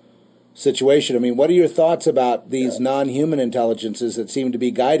situation. I mean, what are your thoughts about these non-human intelligences that seem to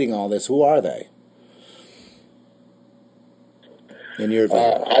be guiding all this? Who are they, in your view?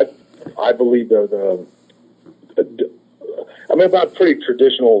 I believe I'm about pretty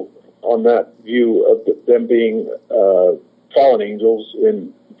traditional on that view of them being fallen angels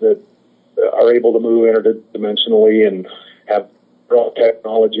that are able to move interdimensionally and have raw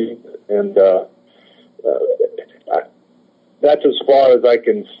technology, and that's as far as I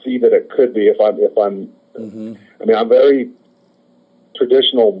can see that it could be. If I'm, I mean, I'm very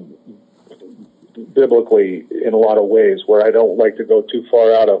traditional biblically in a lot of ways, where I don't like to go too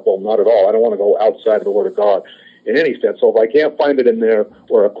far out of, well, not at all. I don't want to go outside of the Word of God in any sense. So if I can't find it in there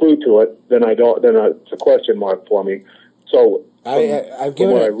or a clue to it, then it's a question mark for me. So from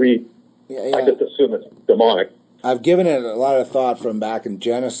what I read, I just assume it's demonic. I've given it a lot of thought from back in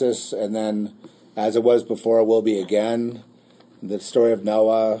Genesis, and then as it was before, it will be again. The story of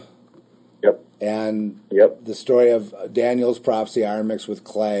Noah. Yep. And the story of Daniel's prophecy, iron mixed with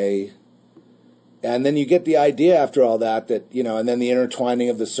clay. And then you get the idea after all that, and then the intertwining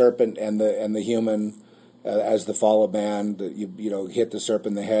of the serpent and the human as the fall of man, that you hit the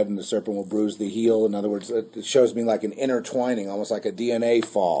serpent in the head and the serpent will bruise the heel. In other words, it shows me like an intertwining, almost like a DNA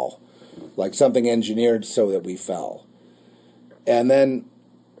fall, like something engineered so that we fell. And then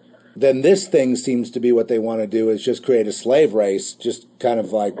this thing seems to be what they want to do is just create a slave race, just kind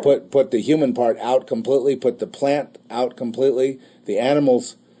of like put the human part out completely, put the plant out completely, the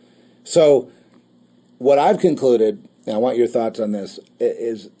animals. So what I've concluded, and I want your thoughts on this,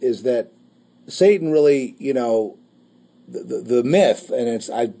 is that Satan really, the myth, and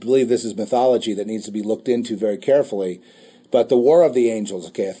I believe this is mythology that needs to be looked into very carefully, but the war of the angels,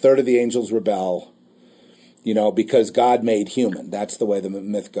 okay, a third of the angels rebel, because God made human. That's the way the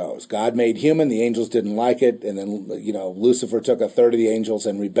myth goes. God made human, the angels didn't like it, and then, Lucifer took a third of the angels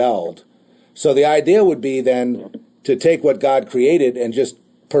and rebelled. So the idea would be then to take what God created and just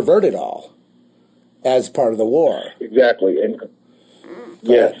pervert it all as part of the war. Exactly. And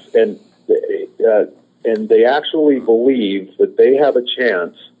yes, and they actually believe that they have a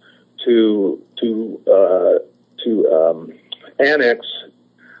chance to annex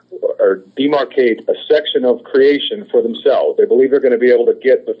or demarcate a section of creation for themselves. They believe they're going to be able to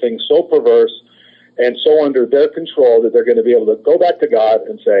get the thing so perverse and so under their control that they're going to be able to go back to God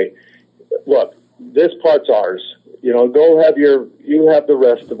and say, look, this part's ours. Go have you have the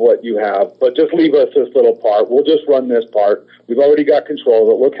rest of what you have, but just leave us this little part. We'll just run this part. We've already got control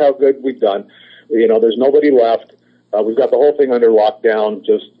of it. Look how good we've done. There's nobody left. We've got the whole thing under lockdown.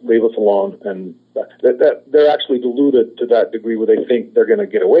 Just leave us alone. And they're actually deluded to that degree where they think they're going to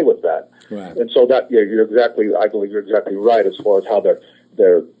get away with that. Right. And so I believe you're exactly right as far as how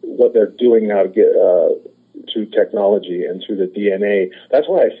what they're doing now to get through technology and through the DNA. That's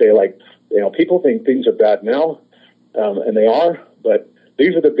why I say, people think things are bad now, and they are, but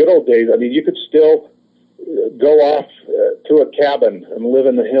these are the good old days. I mean, you could still go off to a cabin and live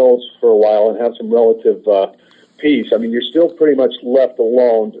in the hills for a while and have some relative peace. I mean, you're still pretty much left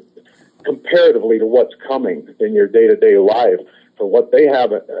alone comparatively to what's coming in your day-to-day life for what they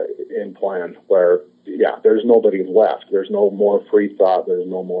have in plan, where, there's nobody left. There's no more free thought. There's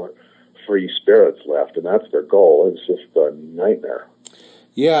no more free spirits left, and that's their goal. It's just a nightmare.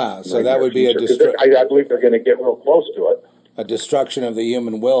 Yeah, so that would be I believe they're going to get real close to it. A destruction of the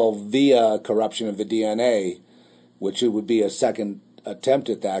human will via corruption of the DNA, which it would be a second attempt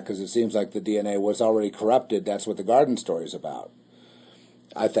at that, because it seems like the DNA was already corrupted. That's what the garden story is about,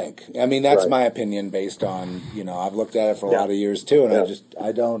 I think. I mean, that's my opinion based on, I've looked at it for a lot of years too, and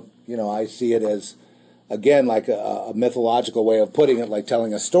I see it as, again, like a mythological way of putting it, like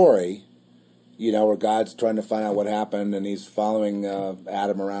telling a story, where God's trying to find out what happened, and he's following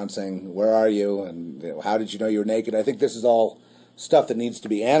Adam around saying, where are you, and how did you know you were naked? I think this is all stuff that needs to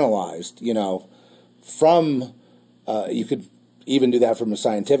be analyzed, from, you could even do that from a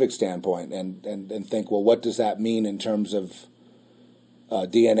scientific standpoint and think, well, what does that mean in terms of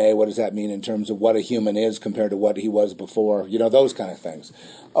DNA? What does that mean in terms of what a human is compared to what he was before? Those kind of things.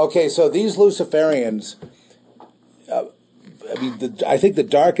 Okay, so these Luciferians, I think the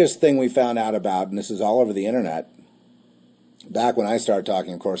darkest thing we found out about, and this is all over the internet, back when I started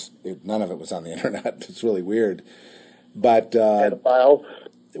talking, of course, none of it was on the internet. It's really weird. But pedophile?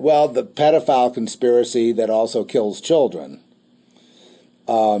 Well, the pedophile conspiracy that also kills children,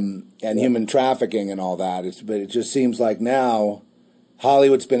 and human trafficking and all that. But it just seems like now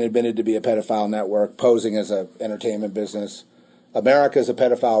Hollywood's been admitted to be a pedophile network posing as an entertainment business. America's a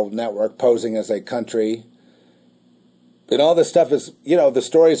pedophile network posing as a country. And all this stuff is, the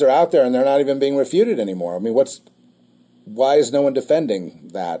stories are out there and they're not even being refuted anymore. I mean, why is no one defending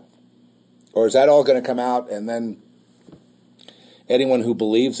that? Or is that all going to come out and then anyone who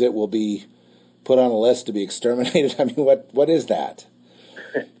believes it will be put on a list to be exterminated? I mean, what is that?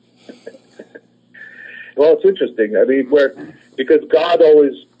 Well, it's interesting. I mean, because God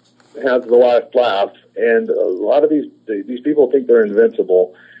always has the last laugh, and a lot of these people think they're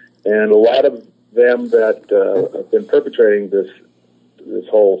invincible, and a lot of them that have been perpetrating this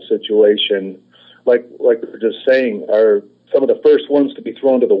whole situation, like we're just saying, are some of the first ones to be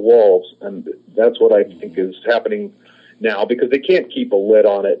thrown to the wolves, and that's what I think is happening now, because they can't keep a lid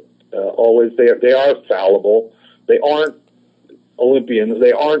on it always they are fallible. They aren't Olympians.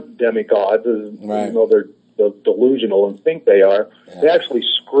 They aren't demigods, right. even though they're delusional and think they are. Yeah. They actually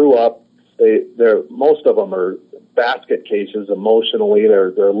screw up. They're most of them are basket cases emotionally.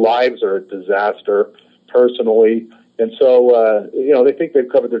 Their lives are a disaster personally, and so they think they've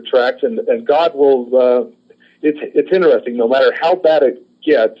covered their tracks. And God will. It's interesting. No matter how bad it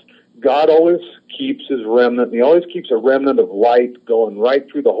gets, God always keeps His remnant. And He always keeps a remnant of light going right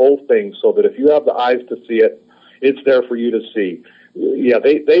through the whole thing, so that if you have the eyes to see it, it's there for you to see. Yeah,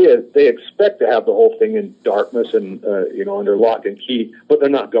 they expect to have the whole thing in darkness and under lock and key, but they're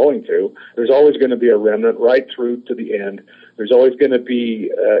not going to. There's always going to be a remnant right through to the end. There's always going to be,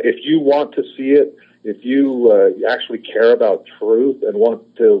 if you want to see it, if you actually care about truth and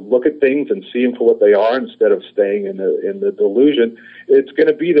want to look at things and see them for what they are instead of staying in the delusion, it's going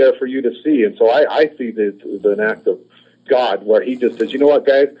to be there for you to see. And so I see an act of God where He just says, you know what,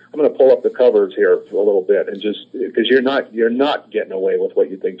 guys, I'm going to pull up the covers here for a little bit, and just because you're not getting away with what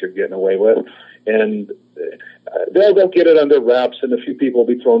you think you're getting away with, and they'll get it under wraps, and a few people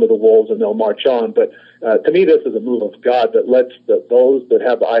will be thrown to the wolves, and they'll march on. But to me, this is a move of God that lets those that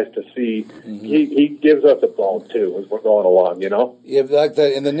have the eyes to see. Mm-hmm. He gives us a bone too as we're going along. Yeah, like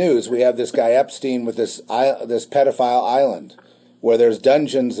in the news, we have this guy Epstein with this pedophile island where there's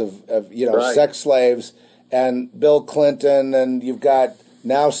dungeons of right. sex slaves. And Bill Clinton, and you've got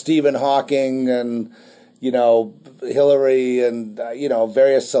now Stephen Hawking, and Hillary, and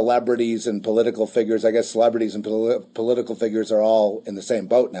various celebrities and political figures. I guess celebrities and political figures are all in the same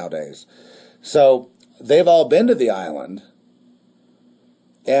boat nowadays. So they've all been to the island,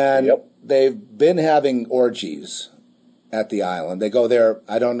 and yep. They've been having orgies at the island. They go there.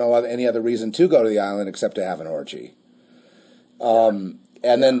 I don't know of any other reason to go to the island except to have an orgy.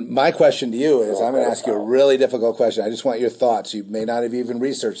 And then my question to you is, I'm going to ask you a really difficult question. I just want your thoughts. You may not have even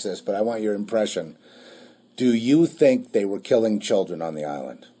researched this, but I want your impression. Do you think they were killing children on the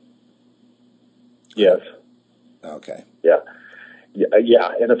island? Yes. Okay. Yeah.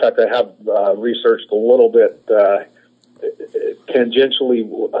 And in fact, I have researched a little bit tangentially.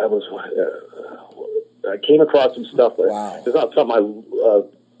 I came across some stuff. Wow. It's not something I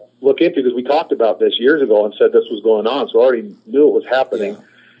look into, because we talked about this years ago and said this was going on, so I already knew it was happening.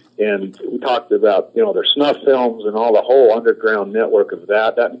 Yeah. And we talked about their snuff films and all the whole underground network of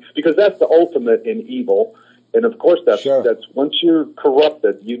that because that's the ultimate in evil. And of course, that's once you're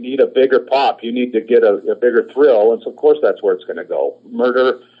corrupted, you need a bigger pop. You need to get a bigger thrill, and so of course that's where it's going to go.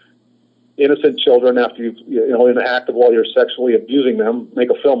 Murder innocent children after in the act of while you're sexually abusing them, make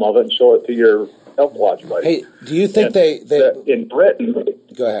a film of it and show it to your health watch buddy. Hey, do you think they in Britain?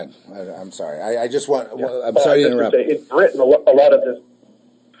 Go ahead. I'm sorry. I just want. I'm sorry to interrupt. In Britain, a lot of this.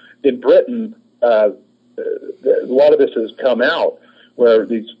 In Britain, a lot of this has come out where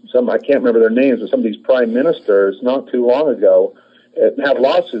I can't remember their names, but some of these prime ministers not too long ago have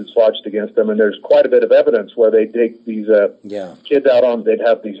lawsuits lodged against them, and there's quite a bit of evidence where they take these kids out on. They'd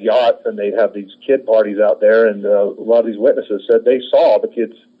have these yachts and they'd have these kid parties out there, and a lot of these witnesses said they saw the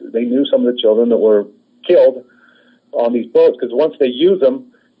kids. They knew some of the children that were killed on these boats, because once they use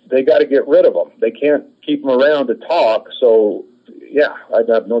them, they got to get rid of them. They can't keep them around to talk. So, yeah, I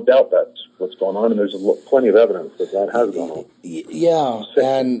have no doubt that's what's going on, and there's plenty of evidence that has gone on. Yeah,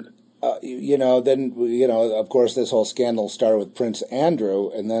 and then of course, this whole scandal started with Prince Andrew,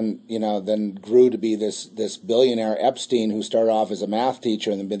 and then grew to be this billionaire Epstein, who started off as a math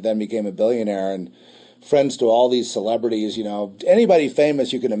teacher and then became a billionaire, and friends to all these celebrities. Anybody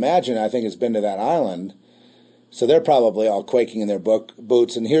famous you can imagine, I think, has been to that island. So they're probably all quaking in their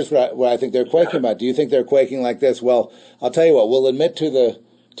boots. And here's what I think they're quaking about. Do you think they're quaking like this? Well, I'll tell you what. We'll admit to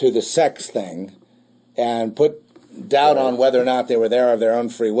the sex thing, and put doubt on whether or not they were there of their own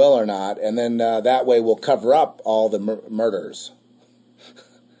free will or not, and then that way we'll cover up all the murders.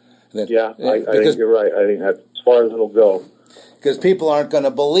 I think you're right. I think that's as far as it'll go. Because people aren't going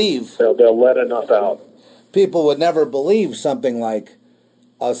to believe. They'll let enough out. People would never believe something like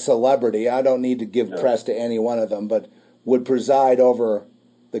a celebrity, I don't need to give press to any one of them, but would preside over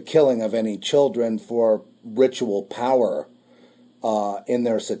the killing of any children for ritual power in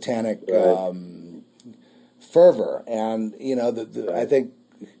their satanic fervor. And, I think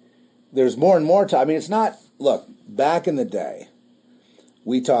there's more and more time. I mean, it's not, look, back in the day,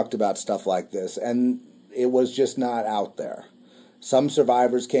 we talked about stuff like this, and it was just not out there. Some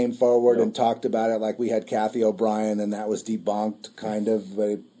survivors came forward and talked about it, like we had Kathy O'Brien, and that was debunked, kind of.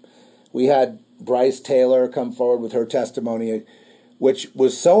 We had Bryce Taylor come forward with her testimony, which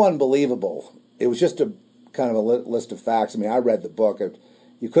was so unbelievable. It was just a kind of a list of facts. I mean, I read the book.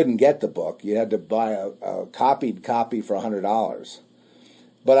 You couldn't get the book. You had to buy a copied copy for $100.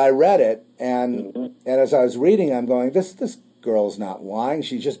 But I read it, and as I was reading, I'm going, this girl's not lying.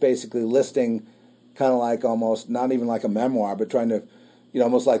 She's just basically listing, kind of like almost, not even like a memoir, but trying to,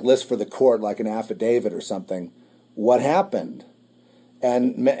 almost like list for the court, like an affidavit or something, what happened.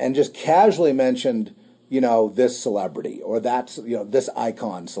 And just casually mentioned, this celebrity, or that's, this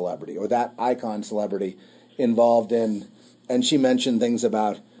icon celebrity, or that icon celebrity involved in, and she mentioned things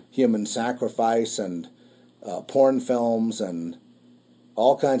about human sacrifice and porn films and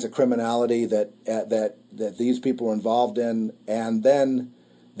all kinds of criminality that these people were involved in, and then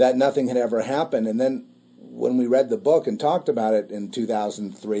that nothing had ever happened. And then when we read the book and talked about it in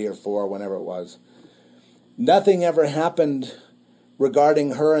 2003 or 4, whenever it was, nothing ever happened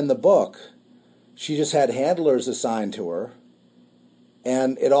regarding her in the book. She just had handlers assigned to her,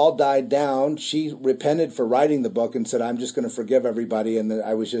 and it all died down. She repented for writing the book and said, I'm just going to forgive everybody, and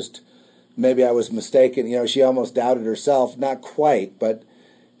that maybe I was mistaken. She almost doubted herself, not quite, but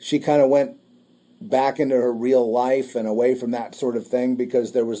she kind of went back into her real life and away from that sort of thing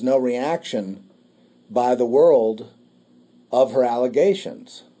because there was no reaction by the world of her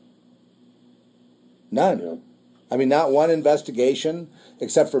allegations. None. Yeah. I mean, not one investigation,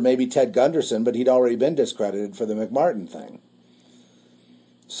 except for maybe Ted Gunderson, but he'd already been discredited for the McMartin thing.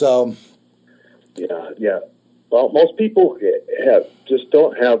 So, yeah. Well, most people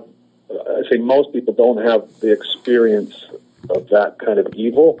don't have the experience of that kind of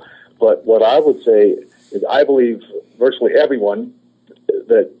evil. But what I would say is I believe virtually everyone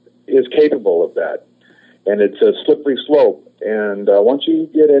that is capable of that. And it's a slippery slope. And once you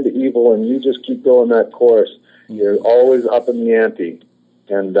get into evil and you just keep going that course, you're always up in the ante.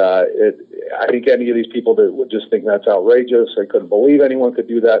 And I think any of these people that would just think that's outrageous, they couldn't believe anyone could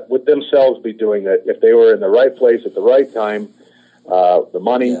do that, would themselves be doing it if they were in the right place at the right time. The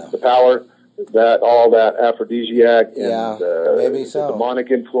money, the power, all that aphrodisiac, and maybe so. The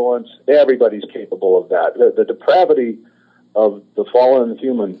demonic influence. Everybody's capable of that. The depravity of the fallen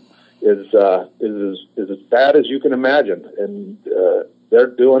human is as bad as you can imagine, and they're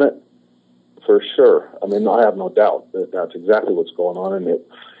doing it for sure. I mean, I have no doubt that that's exactly what's going on,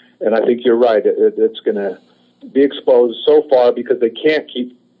 and I think you're right. It's going to be exposed so far because they can't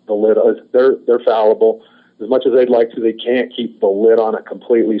keep the lid. They're fallible. As much as they'd like to, they can't keep the lid on it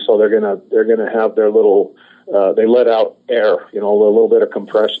completely. So they're gonna have their little. They let out air, a little bit of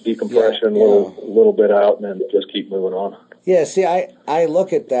decompression, little bit out, and then just keep moving on. Yeah, see, I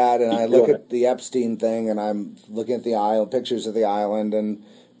look at that, and I look at the Epstein thing, and I'm looking at the island, pictures of the island, and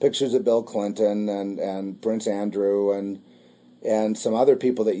pictures of Bill Clinton and Prince Andrew, and some other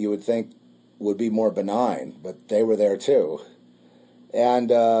people that you would think would be more benign, but they were there too,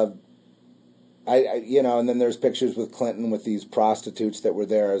 and. And then there's pictures with Clinton with these prostitutes that were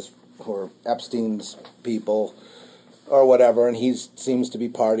there who were Epstein's people or whatever, and he seems to be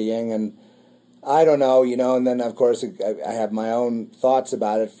partying, and I don't know, and then of course I have my own thoughts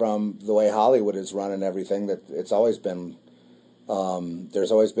about it from the way Hollywood is run and everything, that it's always been,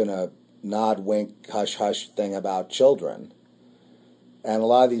 there's always been a nod, wink, hush, hush thing about children. And a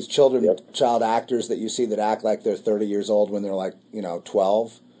lot of these child actors that you see that act like they're 30 years old when they're like,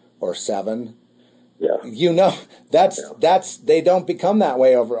 12 or 7. Yeah. That's they don't become that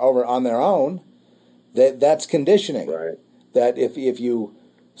way over on their own. That's conditioning. Right. That if you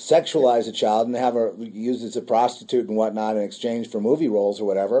sexualize a child and have her used as a prostitute and whatnot in exchange for movie roles or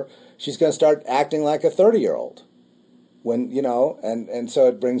whatever, she's going to start acting like a 30-year-old. When and so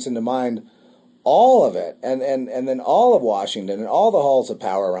it brings into mind all of it, and then all of Washington and all the halls of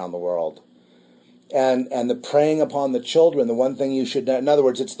power around the world. And the preying upon the children, the one thing you should, in other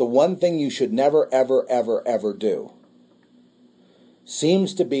words, it's the one thing you should never, ever, ever, ever do.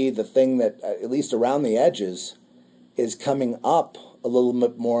 Seems to be the thing that, at least around the edges, is coming up a little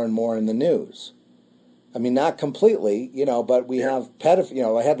bit more and more in the news. I mean, not completely, but we have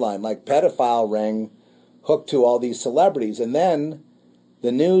a headline like pedophile ring hooked to all these celebrities, and then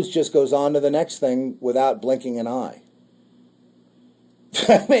the news just goes on to the next thing without blinking an eye.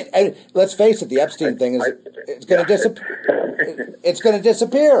 I mean, let's face it. The Epstein thing it's going to disappear. It's going to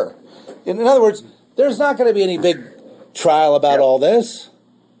disappear. In other words, there's not going to be any big trial about all this.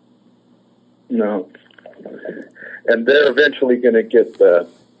 No, and they're eventually going to get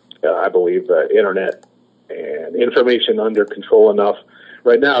I believe, the internet and information under control enough.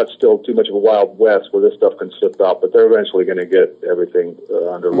 Right now, it's still too much of a wild west where this stuff can slip out, but they're eventually going to get everything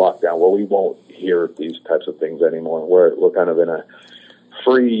under lockdown where we won't hear these types of things anymore. We're kind of in a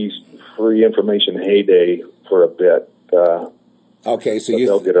free information heyday for a bit. Okay, so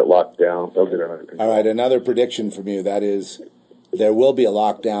they'll get it locked down. They'll get it under control. All right, another prediction from you. That is, there will be a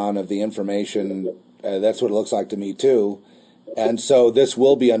lockdown of the information. That's what it looks like to me too. And so this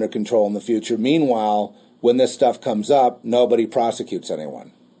will be under control in the future. Meanwhile, when this stuff comes up, nobody prosecutes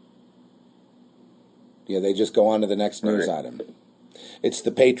anyone. Yeah, they just go on to the next news item. It's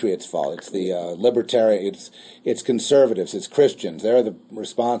the patriots' fault. It's the libertarian. It's conservatives. It's Christians. They're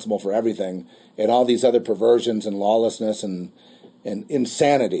responsible for everything, and all these other perversions and lawlessness and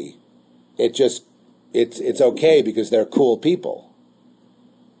insanity. It's okay because they're cool people.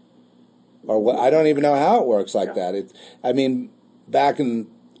 Or what? I don't even know how it works like that. I mean, back in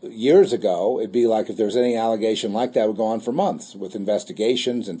years ago, it'd be like if there's any allegation like that, it would go on for months with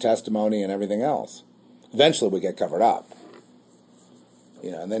investigations and testimony and everything else. Eventually, we get covered up.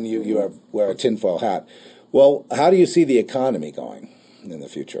 And then you wear a tinfoil hat. Well, how do you see the economy going in the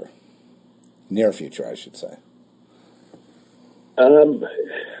future? Near future, I should say. I'm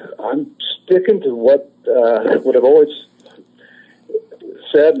sticking to what I've always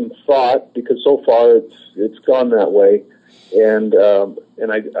said and thought, because so far it's gone that way, and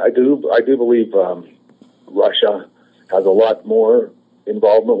I do believe Russia has a lot more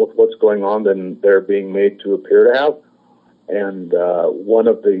involvement with what's going on than they're being made to appear to have. And on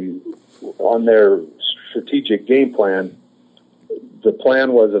their strategic game plan, the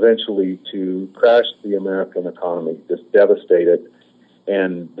plan was eventually to crash the American economy, just devastate it.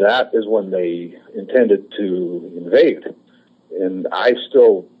 And that is when they intended to invade. And I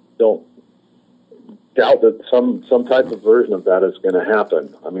still don't doubt that some type of version of that is going to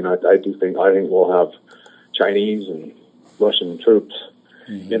happen. I mean, I think we'll have Chinese and Russian troops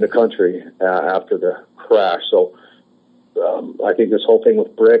in the country after the crash. So I think this whole thing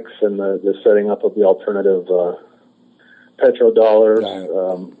with BRICS and the setting up of the alternative petrodollars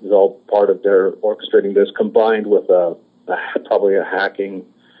is all part of their orchestrating this, combined with probably a hacking,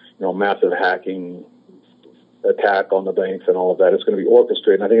 massive hacking attack on the banks and all of that. It's going to be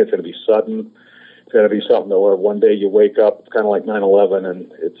orchestrated. I think it's going to be sudden. It's going to be something that where one day you wake up, kind of like 9/11,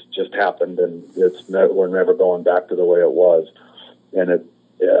 and it's just happened, and we're never going back to the way it was. And I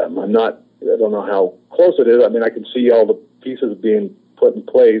don't know how close it is. I mean, I can see all the pieces being put in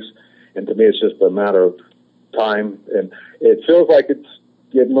place, and to me, it's just a matter of time. And it feels like it's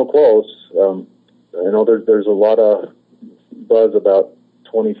getting real close. I know there's a lot of buzz about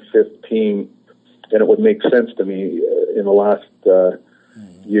 2015, and it would make sense to me in the last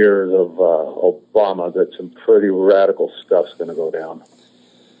years of Obama that some pretty radical stuff's going to go down.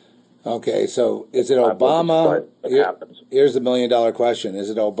 Okay, so is it Obama? Here's the $1 million question.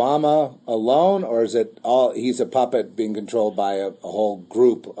 Is it Obama alone, or is it he's a puppet being controlled by a whole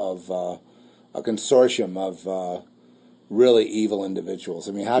group of a consortium of really evil individuals?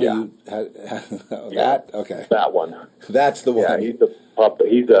 I mean, how do you... that? Okay. That one. That's the one. Yeah, he's a puppet.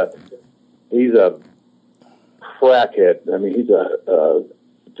 He's a crackhead. I mean, he's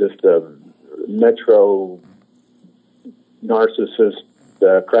just a metro narcissist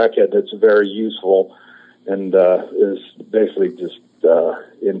crackhead that's very useful and is basically just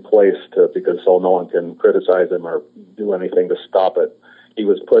in place because no one can criticize him or do anything to stop it. He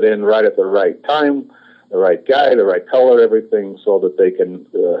was put in right at the right time, the right guy, the right color, everything, so that they can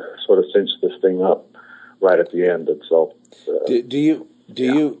sort of cinch this thing up right at the end. And so, do you?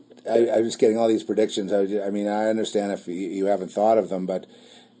 I'm just getting all these predictions. I mean, I understand if you haven't thought of them, but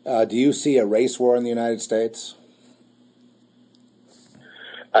do you see a race war in the United States?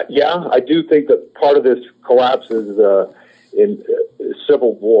 Yeah, I do think that part of this collapse is in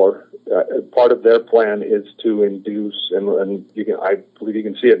civil war. Part of their plan is to induce, and I believe you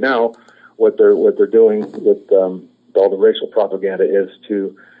can see it now. What they're doing with all the racial propaganda is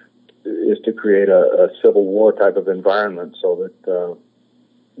to create a civil war type of environment, so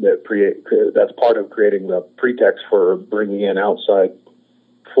that's part of creating the pretext for bringing in outside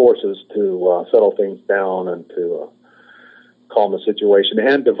forces to settle things down and to calm the situation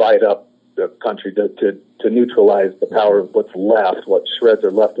and divide up the country to neutralize the power of what's left, what shreds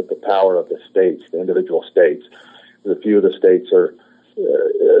are left of the power of the states, the individual states. A few of the states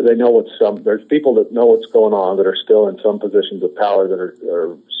they know there's people that know what's going on that are still in some positions of power that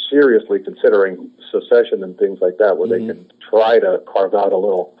are seriously considering secession and things like that, where they can try to carve out a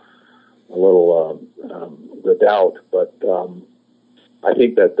little redoubt. But I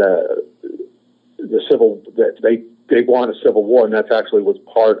think that they want a civil war, and that's actually was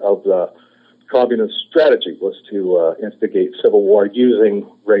part of the communist strategy, was to instigate civil war using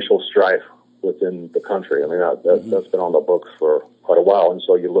racial strife within the country. I mean, that's been on the books for quite a while, and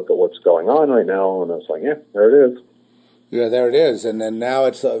so you look at what's going on right now, and it's like, yeah, there it is. Yeah, there it is. And then now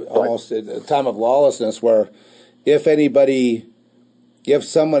it's almost a time of lawlessness where if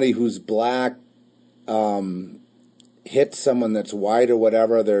somebody who's black hits someone that's white or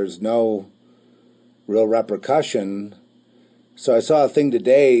whatever, there's no real repercussion. So I saw a thing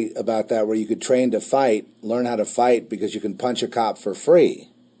today about that where you could train to fight, learn how to fight because you can punch a cop for free,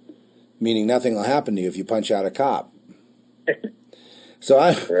 meaning nothing will happen to you if you punch out a cop. So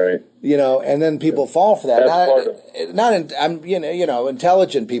right. And then people fall for that. That's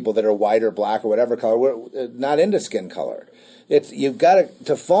Intelligent people that are white or black or whatever color, we're not into skin color. You've got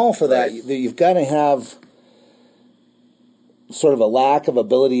to fall for that. Right. You've got to have sort of a lack of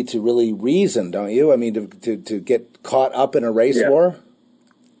ability to really reason, don't you? I mean, to get caught up in a race war,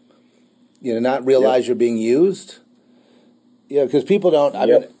 not realize you're being used. Because people don't. I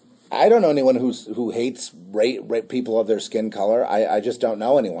mean, I don't know anyone who hates people of their skin color. I just don't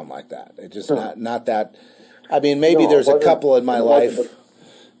know anyone like that. It's just not that. I mean, maybe there's a couple in my life,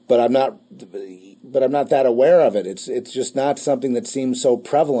 but I'm not that aware of it. It's just not something that seems so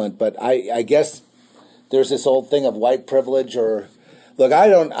prevalent. But I guess there's this old thing of white privilege or. Look,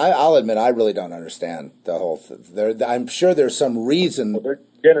 I'll admit I really don't understand the whole thing. I'm sure there's some reason. Well, they're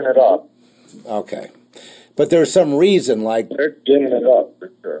getting it up. Okay. But there's some reason, like they're getting it up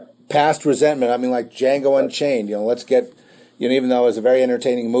for sure. Past resentment. I mean, like Django Unchained. Let's get, even though it was a very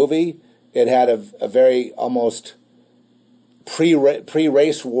entertaining movie, it had a very almost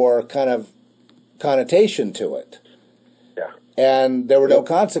pre-race war kind of connotation to it. Yeah. And there were no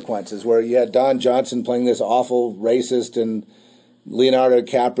consequences. Where you had Don Johnson playing this awful racist and Leonardo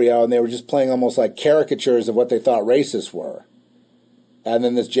DiCaprio, and they were just playing almost like caricatures of what they thought racists were. And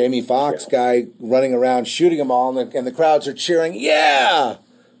then this Jamie Foxx guy running around shooting them all, and the crowds are cheering, yeah!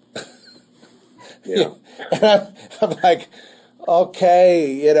 Yeah. And I'm like,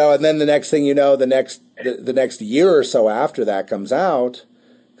 okay, and then the next thing you know, the next year or so after that comes out,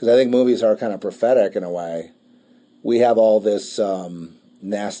 because I think movies are kind of prophetic in a way, we have all this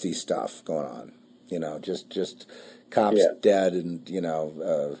nasty stuff going on, just cops dead, and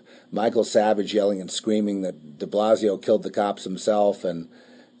Michael Savage yelling and screaming that de Blasio killed the cops himself, and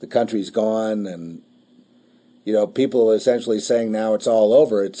the country's gone, and people are essentially saying now it's all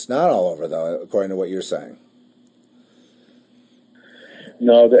over. It's not all over, though, according to what you're saying.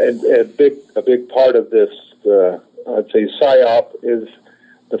 No, a big part of this, I'd say, psyop is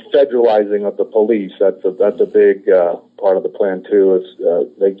the federalizing of the police. That's a big part of the plan too. Is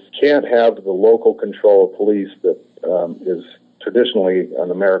they can't have the local control of police that is traditionally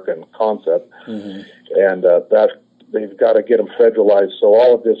an American concept, and that they've got to get them federalized. So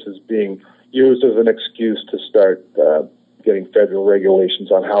all of this is being used as an excuse to start getting federal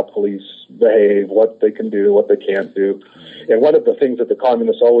regulations on how police behave, what they can do, what they can't do. And one of the things that the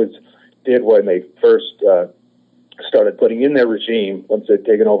communists always did when they first started putting in their regime, once they'd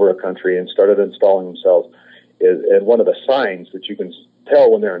taken over a country and started installing themselves, and one of the signs that you can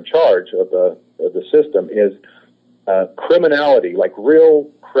tell when they're in charge of the system is criminality, like real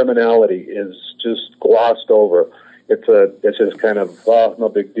criminality, is just glossed over. It's just kind of no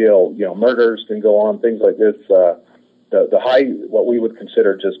big deal. Murders can go on, things like this. The high, what we would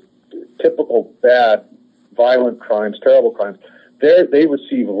consider just typical bad, violent crimes, terrible crimes, they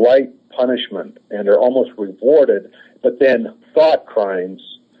receive light punishment and are almost rewarded. But then thought crimes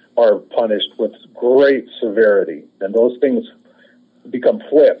are punished with great severity, and those things become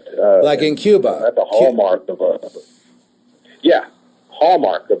flipped. Like in Cuba, that's a hallmark of a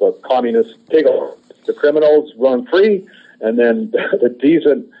communist takeover. The criminals run free, and then the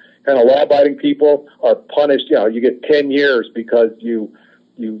decent kind of law-abiding people are punished. You get 10 years because you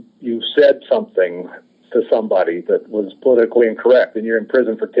said something to somebody that was politically incorrect, and you're in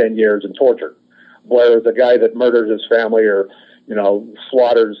prison for 10 years and tortured. Whereas the guy that murders his family or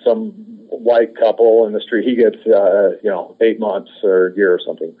slaughters some white couple in the street, he gets 8 months or a year or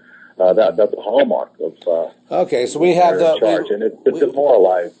something. That's a hallmark of okay. So we have the charge, and it's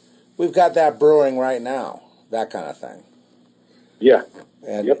demoralized. We've got that brewing right now, that kind of thing. Yeah.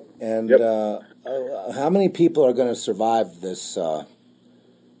 And how many people are going to survive this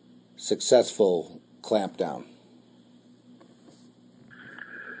successful clampdown?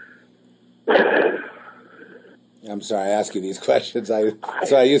 I'm sorry, I ask you these questions. So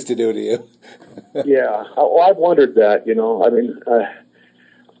I used to do to you. Yeah. Well, I've wondered that, I mean,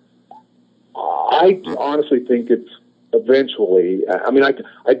 I honestly think it's eventually. I mean,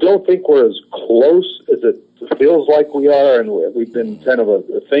 I don't think we're as close as it feels like we are, and we've been kind of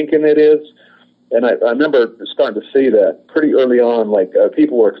thinking it is. And I remember starting to see that pretty early on, like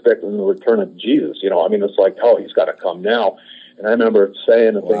people were expecting the return of Jesus. I mean, it's like, oh, he's got to come now. And I remember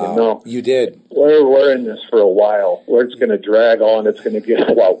saying and thinking, no, you did. We're in this for a while. It's going to drag on. It's going to get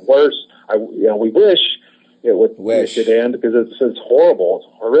a lot worse. We wish it would end, because it's horrible. It's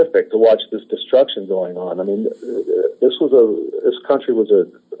horrific to watch this destruction going on. I mean, this country was a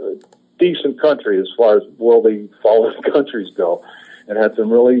decent country as far as worldly fallen countries go, and had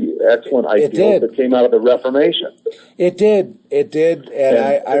some really excellent ideals that came out of the Reformation. It did, and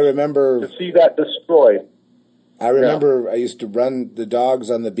I remember to see that destroyed. I remember I used to run the dogs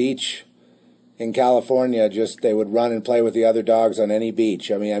on the beach in California. Just they would run and play with the other dogs on any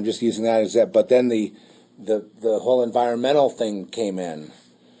beach. I mean, I'm just using that as that. But then the whole environmental thing came in,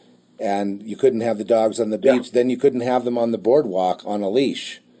 and you couldn't have the dogs on the beach. Yeah. Then you couldn't have them on the boardwalk on a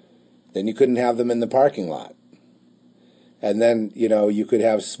leash. Then you couldn't have them in the parking lot. And then, you could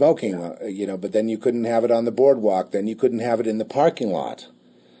have smoking, but then you couldn't have it on the boardwalk. Then you couldn't have it in the parking lot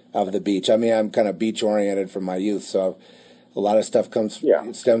of the beach. I mean, I'm kind of beach-oriented from my youth, so a lot of stuff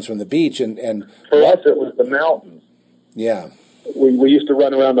stems from the beach. And for us, it was the mountains. Yeah. We used to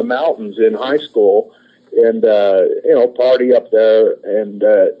run around the mountains in high school and, party up there and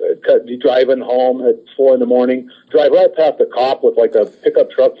be driving home at 4 a.m, drive right past a cop with like a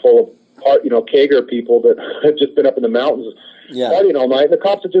pickup truck full of Kager people that had just been up in the mountains partying all night, and the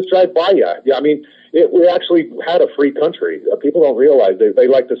cops would just drive by you. Yeah, I mean, we actually had a free country. People don't realize they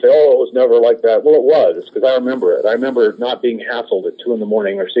like to say, "Oh, it was never like that." Well, it was, because I remember it. I remember not being hassled at 2 a.m.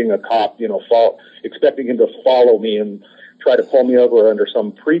 or seeing a cop, expecting him to follow me and try to pull me over under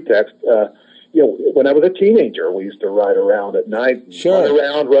some pretext. When I was a teenager, we used to ride around at night, run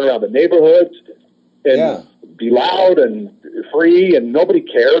around the neighborhoods, and be loud and free, and nobody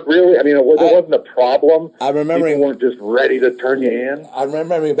cared, really. I mean, it wasn't a problem. I remember people weren't just ready to turn you in. I'm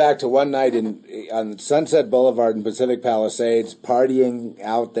remembering back to one night on Sunset Boulevard in Pacific Palisades, partying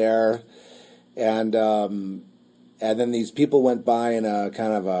out there, and then these people went by in a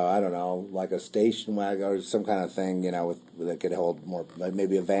kind of like a station wagon or some kind of thing, that could hold more, like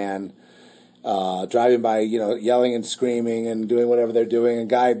maybe a van, driving by, yelling and screaming and doing whatever they're doing. A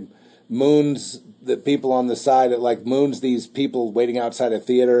guy moons the people on the side, moons these people waiting outside a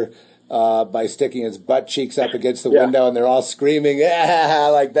theater by sticking his butt cheeks up against the window, and they're all screaming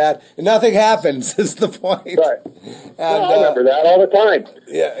like that, and nothing happens. Is the point? Right. And, I remember that all the time.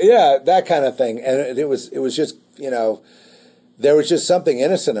 Yeah, that kind of thing, and it was just there was just something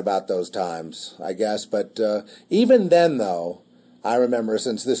innocent about those times, I guess. But even then, though, I remember,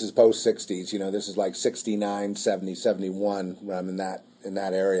 since this is post 60s, this is like 69, 70, 71 when I'm in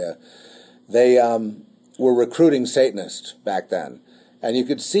that area. They were recruiting Satanists back then. And you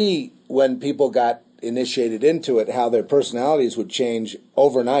could see when people got initiated into it how their personalities would change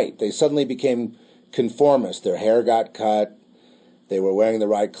overnight. They suddenly became conformist. Their hair got cut. They were wearing the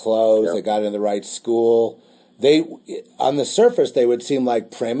right clothes. Yep. They got into the right school. On the surface, they would seem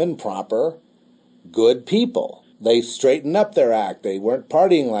like prim and proper, good people. They straightened up their act. They weren't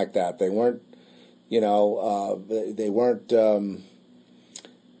partying like that. They weren't, they weren't...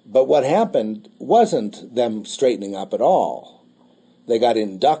 But what happened wasn't them straightening up at all. They got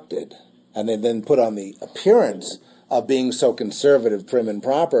inducted, and they then put on the appearance of being so conservative, prim and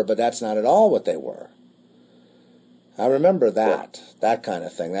proper, but that's not at all what they were. I remember that kind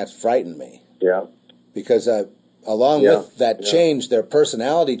of thing. That frightened me. Yeah. Because along with that change, their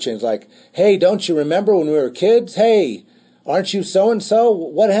personality changed. Like, hey, don't you remember when we were kids? Hey, aren't you so-and-so?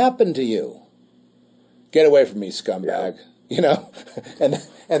 What happened to you? Get away from me, scumbag.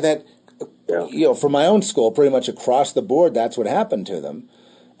 And then, from my own school, pretty much across the board, that's what happened to them.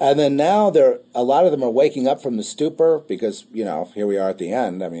 And then now a lot of them are waking up from the stupor because, here we are at the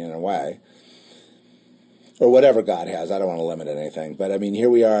end, I mean, in a way. Or whatever God has. I don't want to limit anything. But, I mean, here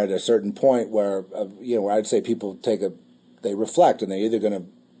we are at a certain point where, where I'd say people they reflect, and they're either going to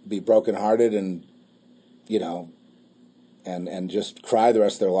be brokenhearted and, and just cry the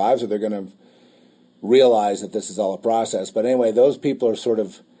rest of their lives, or they're going to realize that this is all a process. But anyway, those people are sort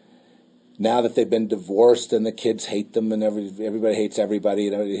of, now that they've been divorced and the kids hate them and everybody hates everybody,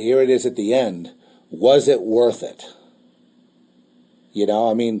 here it is at the end. Was it worth it?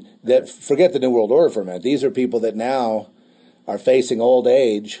 I mean, forget the New World Order for a minute. These are people that now are facing old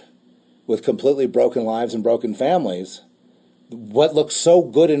age with completely broken lives and broken families. What looked so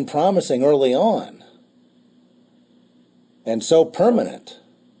good and promising early on and so permanent.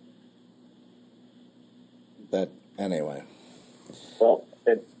 But anyway. Well,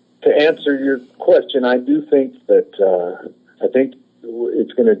 and to answer your question, I do think that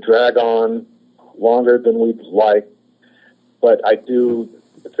it's going to drag on longer than we'd like, but I do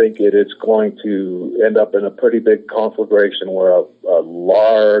think it is going to end up in a pretty big conflagration where a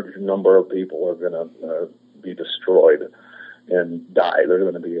large number of people are going to be destroyed and die. There's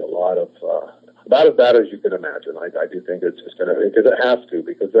going to be a lot of about as bad as you can imagine. I do think it's just going to, because it has to,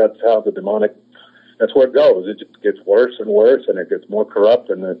 because that's how the demonic. That's where it goes. It just gets worse and worse, and it gets more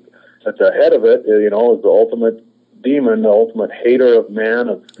corrupt, and at the head of it, is the ultimate demon, the ultimate hater of man,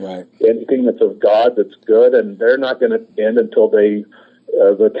 of Right. anything that's of God, that's good, and they're not going to end until they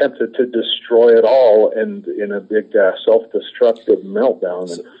attempted to destroy it all, and in a big self-destructive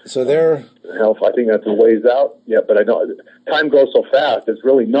meltdown. And So they're I think that's a ways out. Yeah, but I know time goes so fast; it's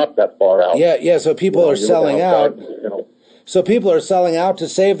really not that far out. yeah. So people are you look at selling how out. dark, So people are selling out to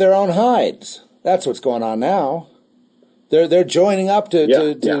save their own hides. That's what's going on now. They're joining up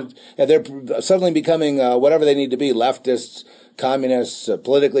and they're suddenly becoming whatever they need to be, leftists, communists,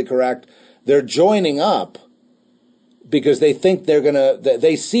 politically correct. They're joining up because they think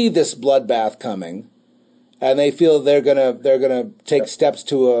they see this bloodbath coming, and they feel they're gonna take steps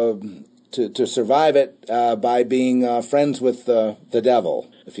to survive it by being friends with the devil,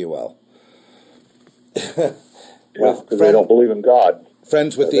 if you will. because they don't believe in God.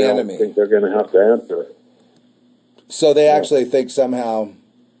 Friends with the enemy. I think they're going to have to answer it. So they actually think somehow,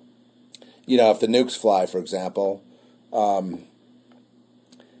 if the nukes fly, for example,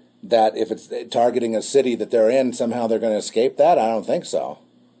 that if it's targeting a city that they're in, somehow they're going to escape that? I don't think so.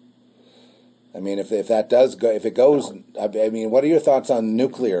 I mean, if that does go, if it goes, I mean, what are your thoughts on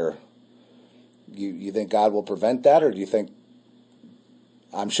nuclear? You think God will prevent that, or do you think?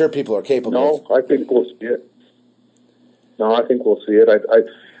 I'm sure people are capable. No, I think we'll see it. No, I think we'll see it.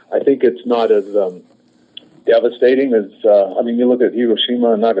 I think it's not as devastating as you look at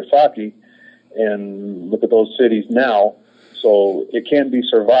Hiroshima and Nagasaki, and look at those cities now. So it can be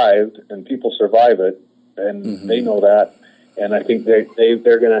survived, and people survive it, and they know that. And I think they're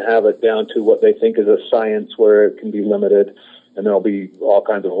going to have it down to what they think is a science where it can be limited, and there'll be all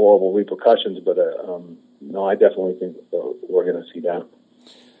kinds of horrible repercussions. But no, I definitely think we're going to see that.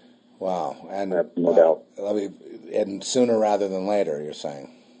 Wow, and no doubt. And sooner rather than later, you're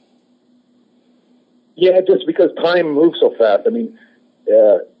saying? Yeah, just because time moves so fast. I mean,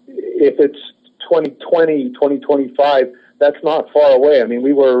 if it's 2020, 2025, that's not far away. I mean,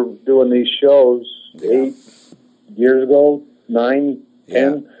 we were doing these shows 8 years ago, 9,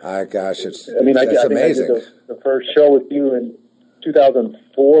 10. Yeah. Gosh, it's I think amazing. I did the first show with you in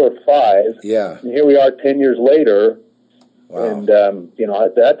 2004 or 5. Yeah. And here we are 10 years later. Wow. And,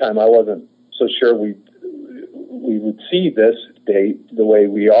 at that time, I wasn't so sure we would see this date the way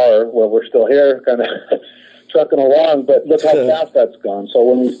we are. Well, we're still here, kind of trucking along, but look how fast that's gone. So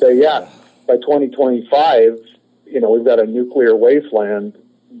when we say, by 2025, we've got a nuclear wasteland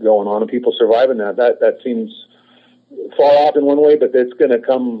going on and people surviving that seems far off in one way, but it's going to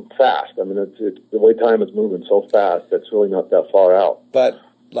come fast. I mean, it's the way time is moving so fast, that's really not that far out. But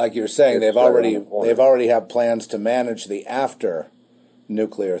like you're saying, they've already have plans to manage the after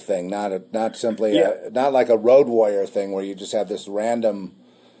nuclear thing, not simply not like a road warrior thing where you just have this random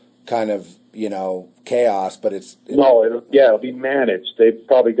kind of chaos, but it'll be managed. They've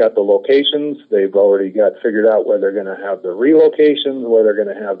probably got the locations. They've already got figured out where they're going to have the relocations, where they're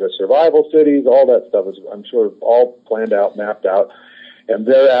going to have the survival cities. All that stuff is, I'm sure, all planned out, mapped out, and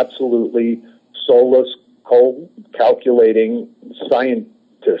they're absolutely soulless, cold, calculating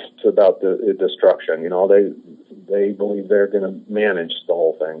scientists about the destruction. They believe they're going to manage the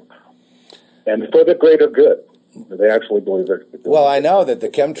whole thing, and for the greater good. They actually believe they're. Well, I know that the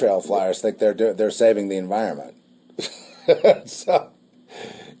chemtrail flyers think they're saving the environment. So,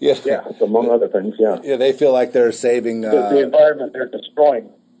 among other things, yeah, they feel like they're saving the environment. They're destroying.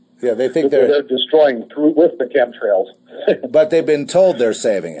 Yeah, they think they're destroying with the chemtrails. But they've been told they're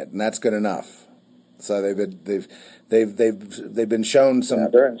saving it, and that's good enough. So they've been shown some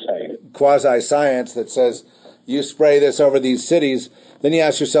they're insane quasi science that says you spray this over these cities. Then you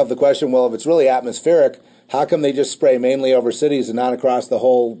ask yourself the question: well, if it's really atmospheric, how come they just spray mainly over cities and not across the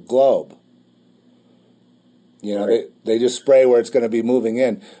whole globe? Right. They just spray where it's going to be moving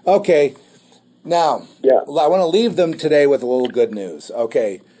in. Okay, now I want to leave them today with a little good news.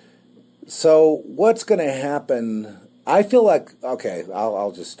 Okay, so what's going to happen? I feel like,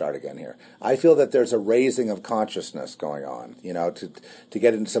 I'll just start again here. I feel that there's a raising of consciousness going on, to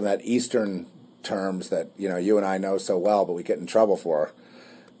get into some of that Eastern terms that, you and I know so well, but we get in trouble for.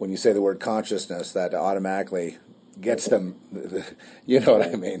 When you say the word consciousness, that automatically gets them, you know what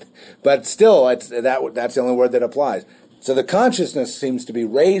I mean. But still, that's the only word that applies. So the consciousness seems to be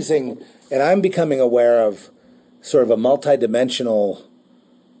raising, and I'm becoming aware of sort of a multidimensional,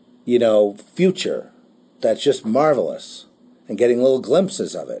 future that's just marvelous, and getting little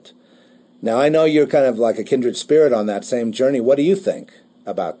glimpses of it. Now, I know you're kind of like a kindred spirit on that same journey. What do you think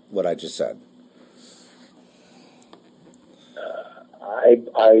about what I just said?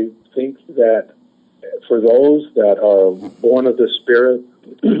 I think that for those that are born of the Spirit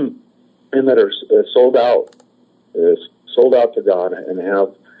and that are sold out to God and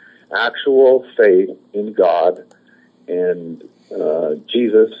have actual faith in God and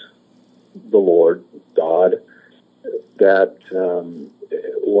Jesus, the Lord, God, that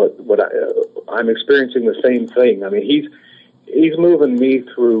I'm experiencing the same thing. I mean, he's moving me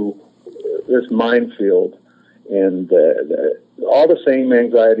through this minefield, and all the same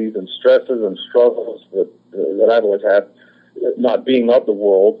anxieties and stresses and struggles that I've always had, not being of the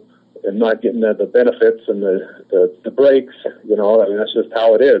world and not getting the benefits and the breaks. You know, I mean, that's just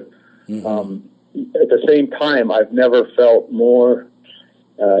how it is. Mm-hmm. At the same time, I've never felt more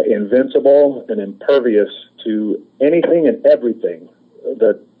invincible and impervious to anything and everything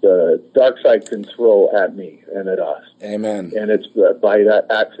that the dark side can throw at me and at us. Amen. And it's by that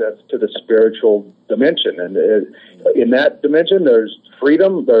access to the spiritual dimension. And in that dimension, there's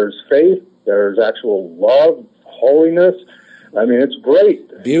freedom, there's faith, there's actual love, holiness. I mean, it's great.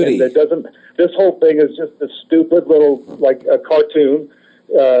 Beauty. And it doesn't. This whole thing is just a stupid little, like a cartoon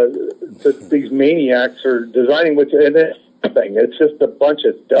that these maniacs are designing. And it's just a bunch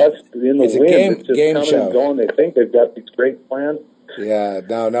of dust in the wind. It's just game coming show. and going. They think they've got these great plans. Yeah,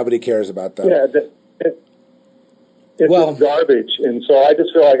 no, nobody cares about that. Yeah, it's just garbage. And so I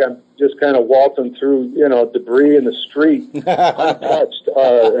just feel like I'm just kind of waltzing through, debris in the street, untouched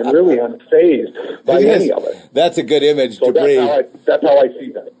and really unfazed by any of it. That's a good image, so debris. That's how I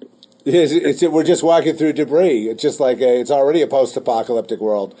see that. We're just walking through debris. It's just like it's already a post-apocalyptic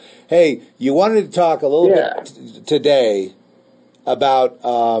world. Hey, you wanted to talk a little bit today about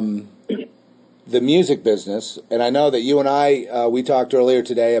the music business, and I know that you and I we talked earlier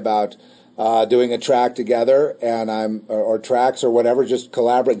today about doing a track together, and or tracks or whatever, just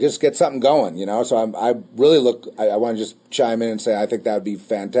collaborate, just get something going, So I really I want to just chime in and say I think that would be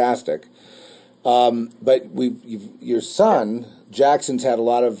fantastic. But your son Jackson's had a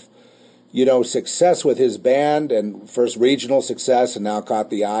lot of success with his band, and first regional success, and now caught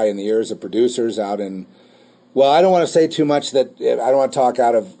the eye and the ears of producers out in. Well, I don't want to say too much that I don't want to talk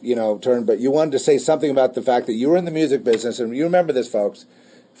out of turn, but you wanted to say something about the fact that you were in the music business, and you remember this, folks,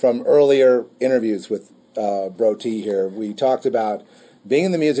 from earlier interviews with Bro T here. We talked about being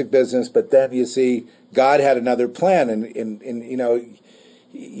in the music business, but then you see God had another plan, and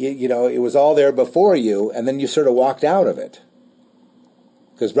it was all there before you, and then you sort of walked out of it.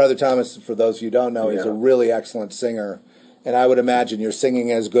 Because Brother Thomas, for those of you who don't know, is a really excellent singer. And I would imagine you're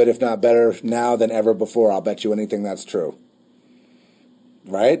singing as good, if not better, now than ever before. I'll bet you anything that's true.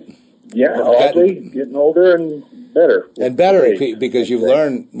 Right? Yeah, oddly, getting older and better. And better, because you've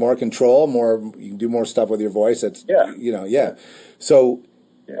learned more control, you can do more stuff with your voice.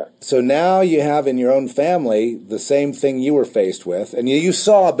 So now you have in your own family the same thing you were faced with. And you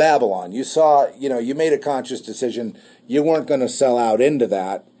saw Babylon. You saw, you made a conscious decision. You weren't going to sell out into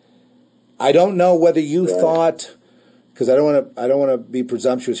that. I don't know whether you thought... Because I don't want to be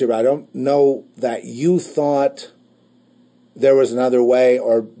presumptuous here, but I don't know that you thought there was another way,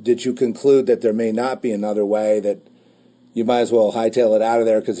 or did you conclude that there may not be another way, that you might as well hightail it out of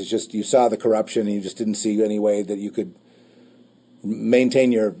there because it's just you saw the corruption and you just didn't see any way that you could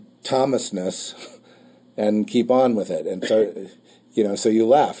maintain your Thomasness and keep on with it, and so so you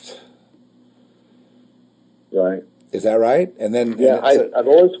left. Right. Is that right? And then I've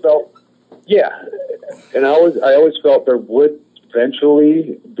always felt. Yeah, and I always felt there would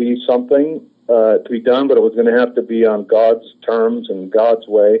eventually be something to be done, but it was going to have to be on God's terms and God's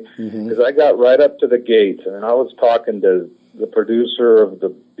way. Because I got right up to the gates, and I was talking to the producer of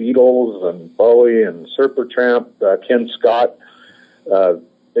the Beatles and Bowie and Supertramp, Ken Scott,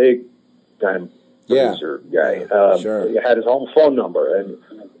 big time producer guy. Sure. He had his own phone number, and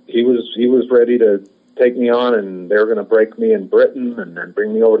he was ready to take me on, and they were going to break me in Britain and then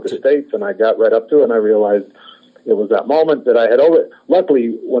bring me over to the States. And I got right up to it, and I realized it was that moment that I had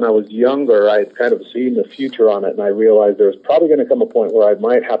luckily, when I was younger, I had kind of seen the future on it, and I realized there was probably going to come a point where I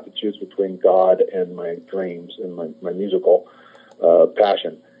might have to choose between God and my dreams and my musical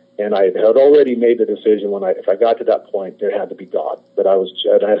passion. And I had already made the decision if I got to that point, there had to be God. So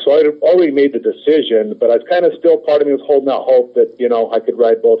I had already made the decision, but I was kind of still, part of me was holding out hope that, I could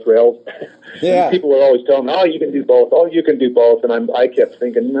ride both rails. Yeah. And people were always telling me, oh, you can do both. Oh, you can do both. And I kept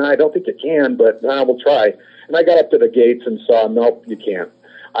thinking, no, I don't think you can, but I will try. And I got up to the gates and saw, nope, you can't.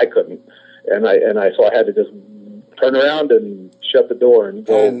 I couldn't. So I had to just turn around and shut the door and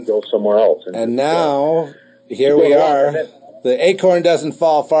go somewhere else. And now, here we are. The acorn doesn't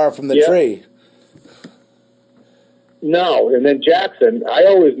fall far from the tree. No, and then Jackson, I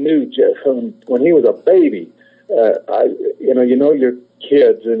always knew from when he was a baby. Your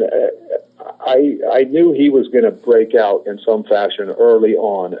kids, and I knew he was going to break out in some fashion early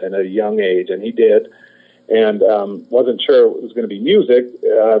on at a young age, and he did. And wasn't sure it was going to be music,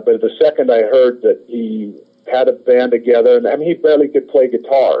 but the second I heard that he had a band together, and I mean, he barely could play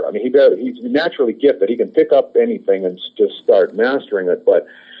guitar. I mean, he's naturally gifted. He can pick up anything and just start mastering it, but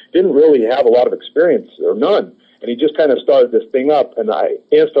didn't really have a lot of experience, or none. And he just kind of started this thing up, and I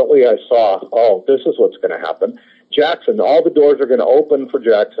saw, oh, this is what's going to happen. Jackson, all the doors are going to open for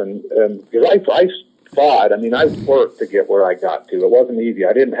Jackson, and because I fought. I mean, I worked to get where I got to. It wasn't easy.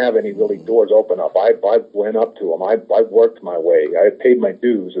 I didn't have any really doors open up. I went up to him. I worked my way. I paid my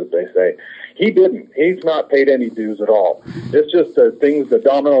dues, as they say. He didn't. He's not paid any dues at all. It's just the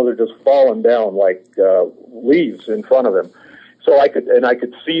dominoes are just falling down like leaves in front of him. So I could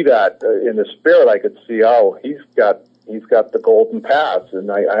see that in the spirit. I could see, oh, he's got the golden pass, and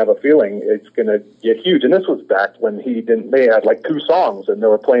I have a feeling it's going to get huge. And this was back when they had like 2 songs, and they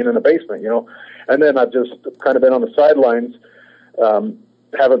were playing in the basement, you know. And then I've just kind of been on the sidelines,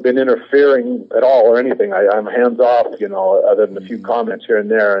 haven't been interfering at all or anything. I'm hands off, you know, other than a few comments here and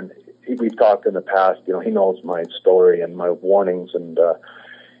there. And we've talked in the past, you know, he knows my story and my warnings, and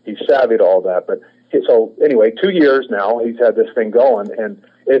he's savvy to all that. But so anyway, 2 years now, he's had this thing going, and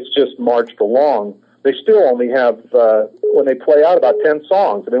it's just marched along. They still only have, when they play out, about 10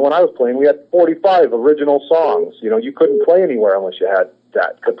 songs. I mean, when I was playing, we had 45 original songs. You know, you couldn't play anywhere unless you had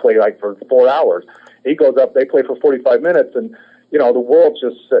that. Could play like for 4 hours. He goes up, they play for 45 minutes, and, you know, the world's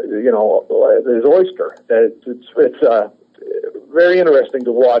just, you know, his oyster. It's very interesting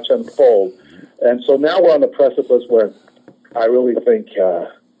to watch unfold. And so now we're on the precipice where I really think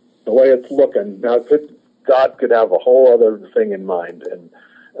the way it's looking, now God could have a whole other thing in mind. And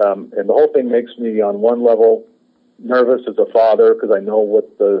the whole thing makes me, on one level, nervous as a father, because I know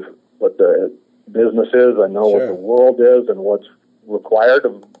what the business is. I know what the world is and what's required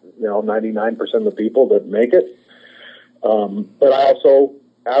of, you know, 99% of the people that make it. But I also,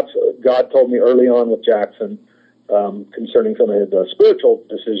 God told me early on with Jackson, concerning some of his spiritual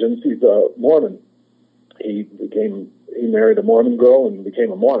decisions. He's a Mormon. He married a Mormon girl and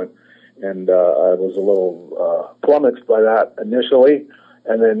became a Mormon. And I was a little flummoxed by that initially.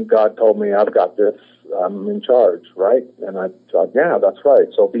 And then God told me, I've got this. I'm in charge, right? And I thought, yeah, that's right.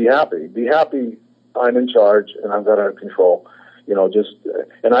 So be happy. Be happy. I'm in charge, and I've got it under control. You know,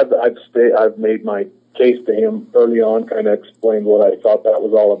 and I've made my case to him early on, kind of explained what I thought that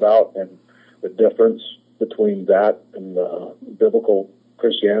was all about, and the difference between that and biblical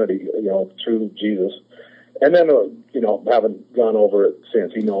Christianity, you know, through Jesus. And then, you know, haven't gone over it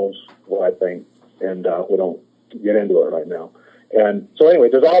since. He knows what I think, and we don't get into it right now. And so anyway,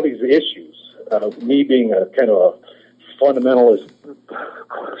 there's all these issues. Me being a kind of a fundamentalist,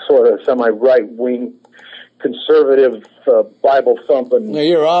 sort of semi-right-wing, conservative, Bible-thumping,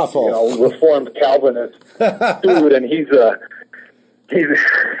 you're awful, you know, Reformed Calvinist dude, and he's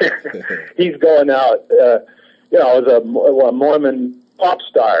going out, you know, as a Mormon pop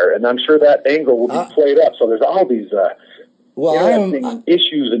star, and I'm sure that angle will be played up. So there's all these interesting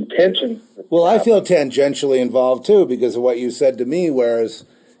issues and tensions. Well, I feel tangentially involved too because of what you said to me. Whereas,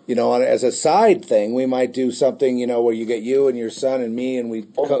 you know, as a side thing, we might do something, you know, where you get you and your son and me, and we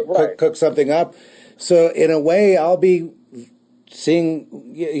cook something up. So in a way, I'll be seeing,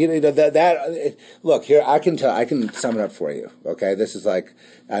 you know, that. Look here, I can sum it up for you. Okay, this is like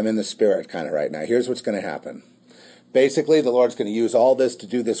I'm in the spirit kind of right now. Here's what's going to happen. Basically, the Lord's going to use all this to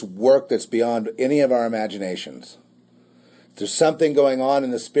do this work that's beyond any of our imaginations. There's something going on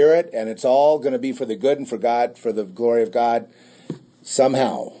in the spirit, and it's all going to be for the good and for God, for the glory of God,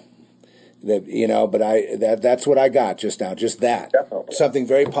 somehow. That, you know, but that's what I got just now, just that. Definitely. Something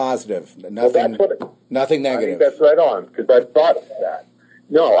very positive, nothing negative. I think that's right on, because I thought of that.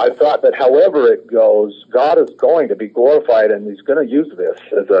 No, I thought that however it goes, God is going to be glorified, and He's going to use this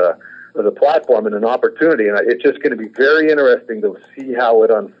as a platform and an opportunity, and it's just going to be very interesting to see how it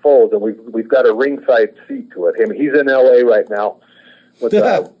unfolds. And we've got a ringside seat to it. I mean, he's in L.A. right now with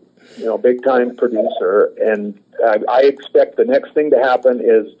a big time producer, and I expect the next thing to happen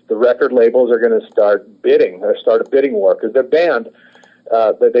is the record labels are going to start a bidding war, because their band.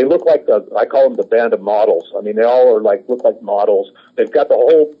 They look like I call them the band of models. I mean, they all look like models. They've got the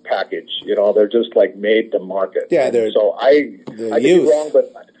whole package. You know, they're just like made to market. Yeah, I could be wrong,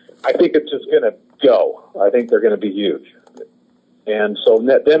 but I think it's just going to go. I think they're going to be huge. And so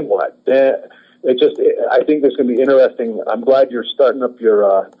then what? I think it's going to be interesting. I'm glad you're starting up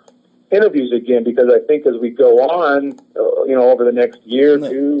your interviews again, because I think as we go on, you know, over the next year or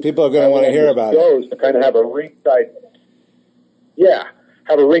two, people are going to want to hear about it. To kind of have a ringside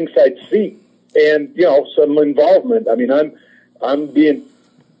seat, and, you know, some involvement. I mean, I'm being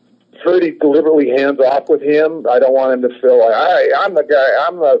pretty deliberately hands off with him. I don't want him to feel like, I'm the guy,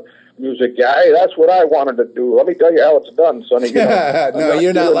 I'm the music guy. That's what I wanted to do. Let me tell you how it's done, Sonny. You know, no,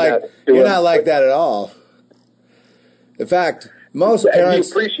 you're not like that at all. In fact, most And parents...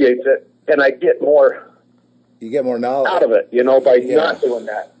 he appreciates it, and I get more... You get more knowledge out of it, by not doing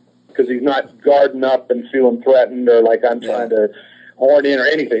that. Because he's not guarding up and feeling threatened or like I'm trying to horn in or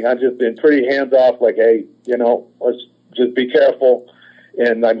anything. I've just been pretty hands-off, like, hey, let's just be careful,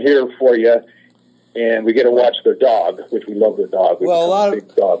 and I'm here for you. And we get to watch their dog, which we love their dog. Well, a lot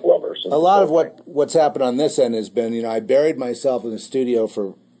big dog lovers. A lot of what's happened on this end has been, I buried myself in the studio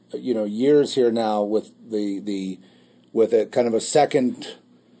for, years here now with with a kind of a second,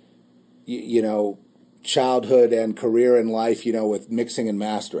 childhood and career in life, with mixing and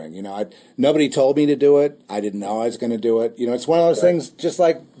mastering. Nobody told me to do it. I didn't know I was going to do it. It's one of those things, just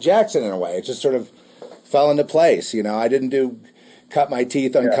like Jackson in a way. It just sort of fell into place. I didn't cut my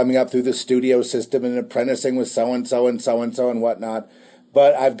teeth on coming up through the studio system and apprenticing with so and so and so and so and whatnot.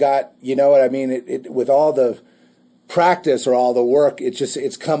 But I've got, what I mean. It with all the practice or all the work,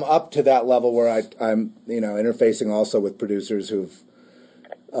 it's come up to that level where I'm interfacing also with producers who've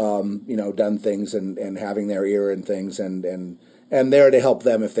done things and having their ear in things and there to help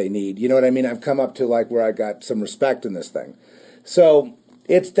them if they need. You know what I mean? I've come up to like where I got some respect in this thing. So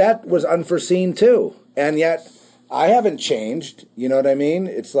that was unforeseen too. And yet I haven't changed. You know what I mean?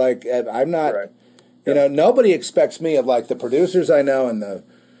 It's like I'm not, nobody expects me of like the producers I know and the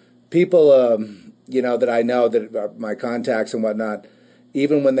people, that I know that are my contacts and whatnot.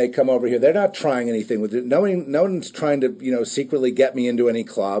 Even when they come over here, they're not trying anything with it. No one's trying to, secretly get me into any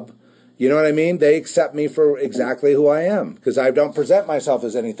club. You know what I mean? They accept me for exactly who I am because I don't present myself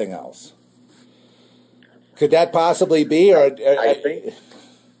as anything else. Could that possibly be? Or I think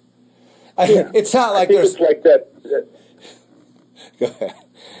it's not like there's like that. Go ahead.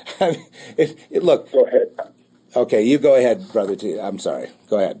 I mean, look. Go ahead. Okay, you go ahead, brother. I'm sorry.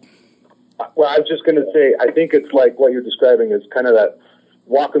 Go ahead. Well, I was just going to say, I think it's like what you're describing is kind of that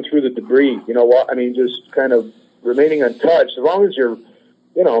walking through the debris, just kind of remaining untouched. As long as you're,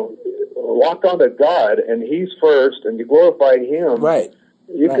 locked onto God and He's first and you glorify Him, right?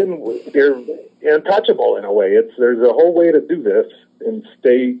 You're untouchable in a way. There's a whole way to do this and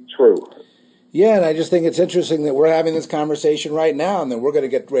stay true. Yeah, and I just think it's interesting that we're having this conversation right now, and then we're going to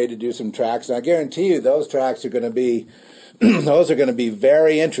get ready to do some tracks. And I guarantee you, those tracks are going to be,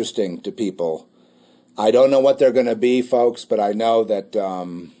 very interesting to people. I don't know what they're going to be, folks, but I know that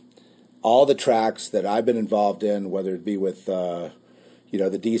all the tracks that I've been involved in, whether it be with, the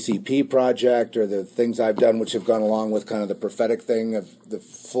DCP project or the things I've done, which have gone along with kind of the prophetic thing of the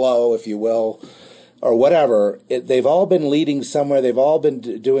flow, if you will, or whatever, they've all been leading somewhere. They've all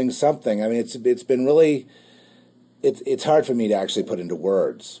been doing something. I mean, it's been really, it's hard for me to actually put into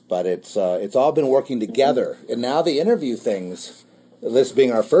words, but it's all been working together. And now the interview things, this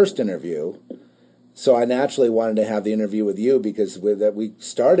being our first interview, so I naturally wanted to have the interview with you because we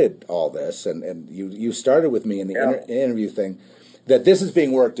started all this, and you started with me in the interview thing, that this is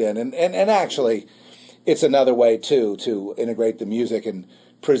being worked in, and actually, it's another way too to integrate the music and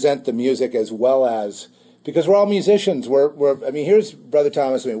present the music as well as, because we're all musicians. Here's Brother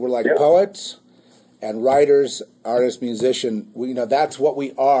Thomas. We're like poets and writers, artists, musicians. That's what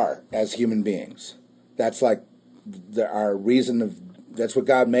we are as human beings. That's like our reason of. That's what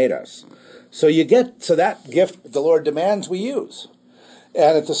God made us. So that gift the Lord demands we use,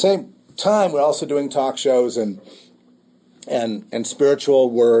 and at the same time we're also doing talk shows and spiritual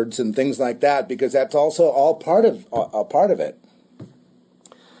words and things like that, because that's also all part of it.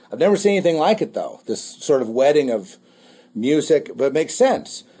 I've never seen anything like it, though, this sort of wedding of music, but it makes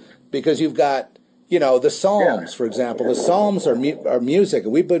sense because you've got, the Psalms, for example. The Psalms are music,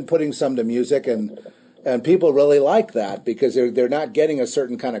 and we've been putting some to music, and people really like that because they're not getting a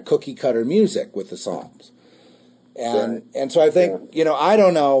certain kind of cookie-cutter music with the Psalms. And so I think, I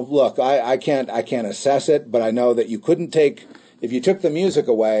don't know, look, I can't assess it, but I know that you couldn't if you took the music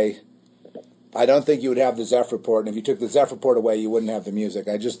away, I don't think you would have the Zeph report, and if you took the Zeph report away, you wouldn't have the music.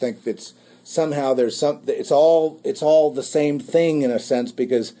 I just think it's somehow it's all the same thing in a sense,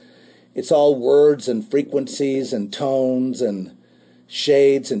 because it's all words and frequencies and tones and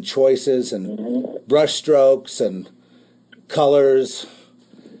shades and choices and brush strokes and colors.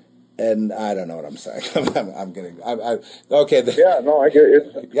 And I don't know what I'm saying. I'm getting. Okay. I get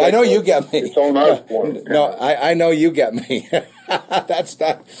it. I know you get me. Its own art form. No, I know you get me. That's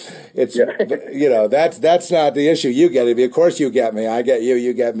not. It's that's not the issue. You get me. Of course, you get me. I get you.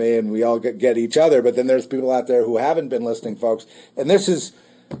 You get me, and we all get each other. But then there's people out there who haven't been listening, folks. And this is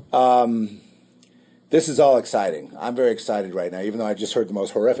all exciting. I'm very excited right now, even though I just heard the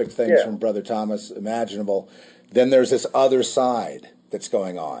most horrific things from Brother Thomas imaginable. Then there's this other side that's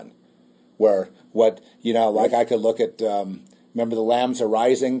going on. Where I could look at Remember the Lambs Are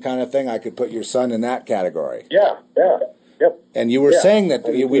Rising kind of thing? I could put your son in that category. Yeah. Yep. And you were saying that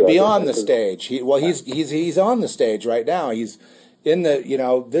I do we'd too. be I on think the this is- stage. He's on the stage right now. He's in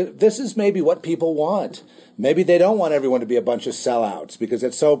the, this is maybe what people want. Maybe they don't want everyone to be a bunch of sellouts because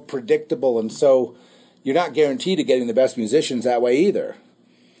it's so predictable and so you're not guaranteed of getting the best musicians that way either.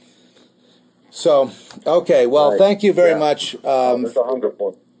 So, okay, well, Right. thank you very much. There's a hunger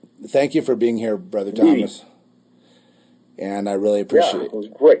for it. Thank you for being here, Brother Indeed. Thomas. And I really Yeah, appreciate it was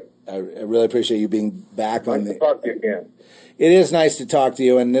great. I really appreciate you being back on Nice the. to talk to you again. It is nice to talk to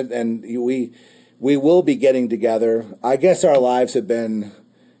you, and we will be getting together. I guess our lives have been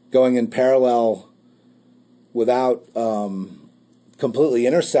going in parallel without completely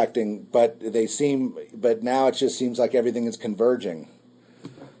intersecting, but now it just seems like everything is converging.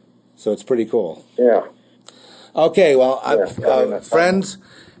 So it's pretty cool. Yeah. Okay, well, that's friends,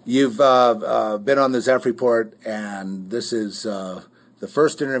 you've been on the Zeph Report, and this is the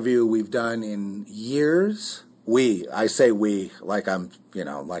first interview we've done in years. I say we, like I'm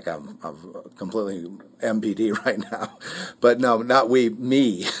completely MPD right now, but no, not we,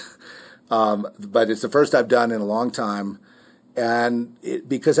 me. But it's the first I've done in a long time, and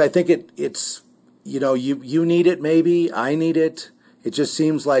because I think it's you need it, maybe I need it. It just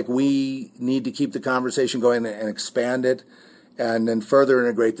seems like we need to keep the conversation going and expand it, and then further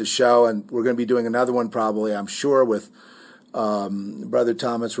integrate the show. And we're going to be doing another one probably, I'm sure, with Brother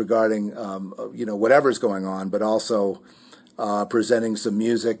Thomas regarding whatever's going on, but also presenting some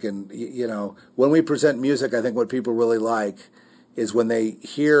music. And when we present music, I think what people really like is when they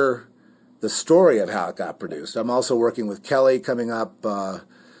hear the story of how it got produced. I'm also working with Kelly coming up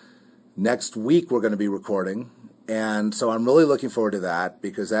next week. We're going to be recording. And so I'm really looking forward to that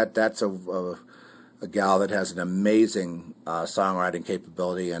because that's a gal that has an amazing songwriting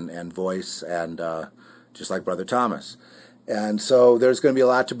capability and voice, and just like Brother Thomas. And so there's going to be a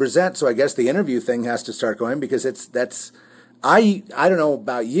lot to present. So I guess the interview thing has to start going because I don't know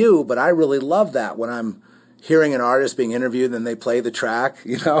about you, but I really love that when I'm hearing an artist being interviewed and they play the track,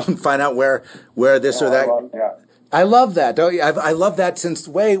 and find out where this or that. I love that, don't you? I love that since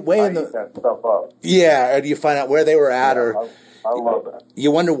way in the. That stuff up. Yeah, and you find out where they were at, or I love that. you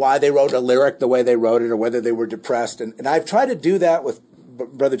wonder why they wrote a lyric the way they wrote it, or whether they were depressed. And I've tried to do that with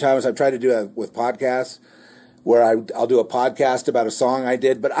Brother Thomas. I've tried to do that with podcasts, where I'll do a podcast about a song I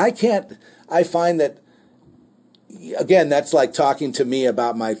did, but I can't. I find that. Again, that's like talking to me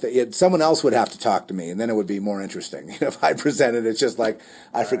about my someone else would have to talk to me, and then it would be more interesting. If I presented, it's just like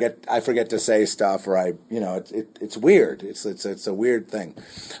I forget to say stuff, or it's weird. It's a weird thing.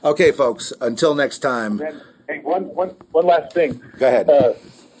 Okay, folks. Until next time. Hey, one last thing. Go ahead.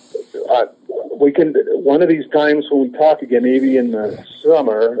 We can one of these times when we talk again, maybe in the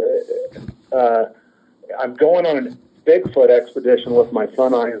summer. I'm going on an Bigfoot expedition with my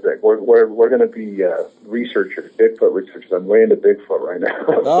son Isaac. We're going to be researchers, Bigfoot researchers. I'm way into Bigfoot right now.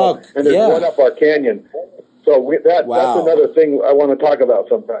 Oh, and there's one up our canyon. So that's another thing I want to talk about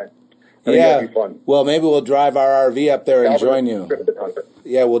sometime. I think that'd be fun. Well, maybe we'll drive our RV up there and join you. Hunter.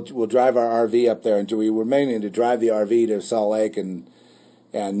 Yeah, we'll drive our RV up there, and we were meaning to drive the RV to Salt Lake and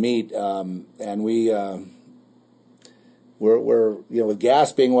meet. And we're with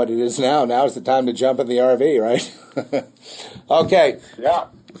gas being what it is now's the time to jump in the RV, right? Okay. Yeah.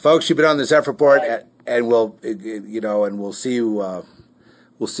 Folks, you've been on the Zeph Report, and we'll see you.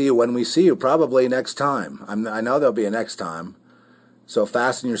 We'll see you when we see you, probably next time. I know there'll be a next time. So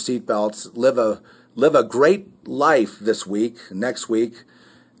fasten your seatbelts. Live a great life this week, next week.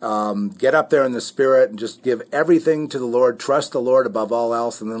 Get up there in the Spirit and just give everything to the Lord. Trust the Lord above all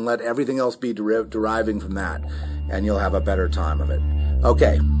else, and then let everything else be deriving from that. And you'll have a better time of it.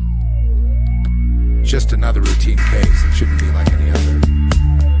 Okay. Just another routine case. It shouldn't be like any other.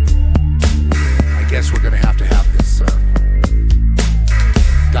 I guess we're going to have this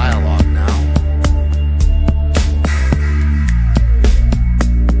dialogue now.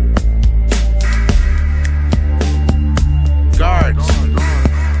 Guards,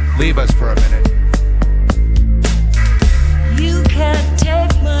 leave us for a minute. You can't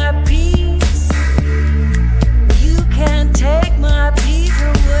take my peace. You can't take my peace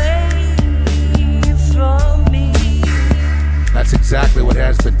away from me. That's exactly what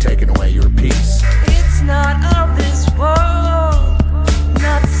has been taken away, your peace. It's not of this world.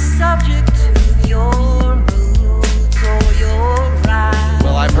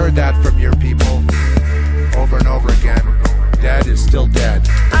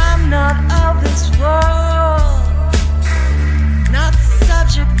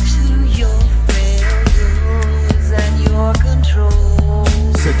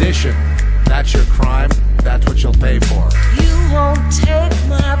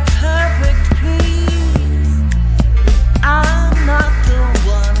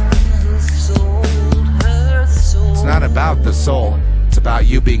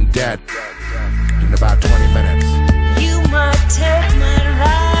 dead in about 20 minutes. You might take my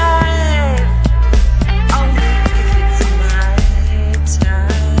life, only if it's my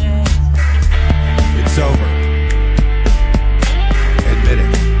time. It's over. Admit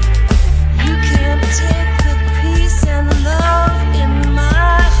it. You can't take the peace and love in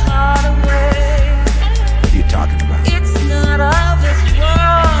my heart away. What are you talking about? It's not of this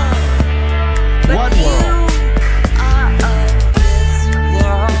world, but What you world? are of this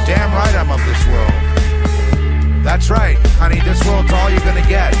world. Damn right I'm of this world. That's right, honey, this world's all you're gonna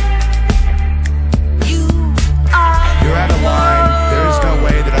get. You are You're out of line. There is no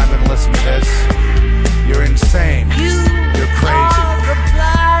way that I'm gonna listen to this. You're insane. You're crazy. are the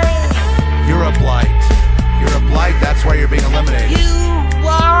blight. You're a blight. You're a blight, that's why you're being eliminated. You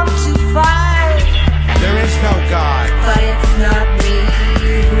want to fight, There is no God. but it's not me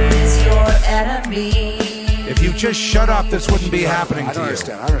who is your enemy. If you just shut up, this wouldn't be happening I to don't you.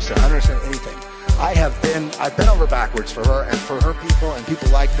 understand. I don't understand anything. I've been over backwards for her and for her people and people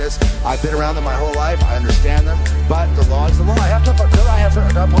like this. I've been around them my whole life. I understand them, but the law is the law. I have to uphold the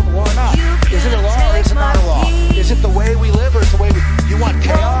law or not. Is it a law or is it not a law? Is it the way we live or is it the way we? You want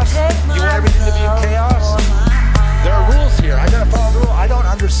chaos? You want everything to be in chaos? There are rules here. I gotta follow the rule. I don't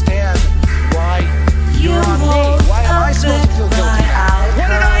understand why you're on me. Why am I supposed to feel guilty? What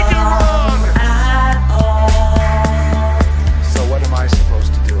did I do wrong? So what am I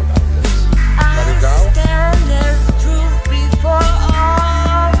supposed to do about this? Let her go?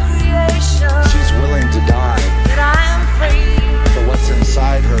 She's willing to die, but what's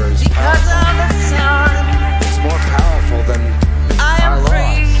inside her is powerful. It's more powerful than our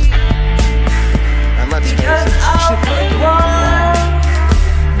laws. And let's face it, she should probably do it wrong.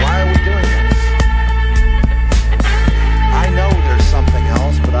 Why are we doing this? I know there's something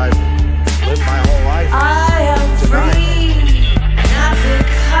else, but I've lived my whole life denying it.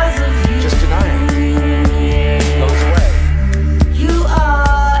 Just denying it. It goes away.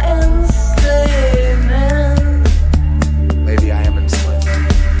 Maybe I am enslaved.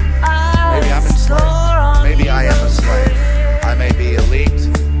 Maybe I'm enslaved. Maybe I am a slave. I may be elite.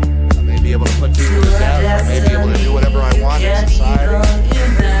 I may be able to put people to death. I may be able to do whatever I want in society.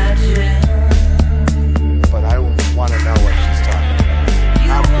 But I want to know what she's talking about.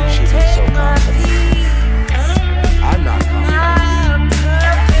 How could she be so confident? I'm not confident.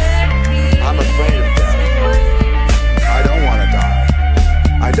 I'm afraid of death. I don't want to die.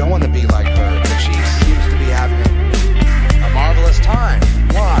 I don't want to be like her, but she seems to be having a marvelous time.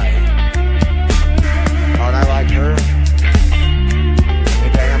 Why? Aren't I like her?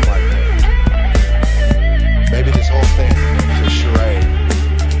 Maybe I am like her. Maybe this whole thing is a charade.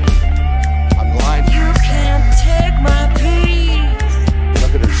 I'm lying to You myself. can't take my peace.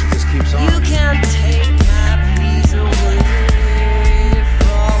 Look at her, she just keeps on. You can't take my peace away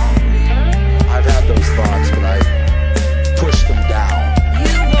from me. I've had those thoughts, but I push them down.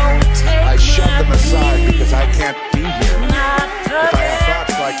 You won't take I shove my them aside peace. because I can't be here. My If I have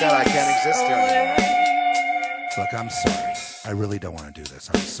thoughts like that, I can't exist here anymore. Look, I'm sorry. I really don't want to do this.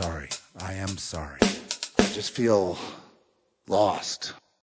 I'm sorry. I am sorry. I just feel lost.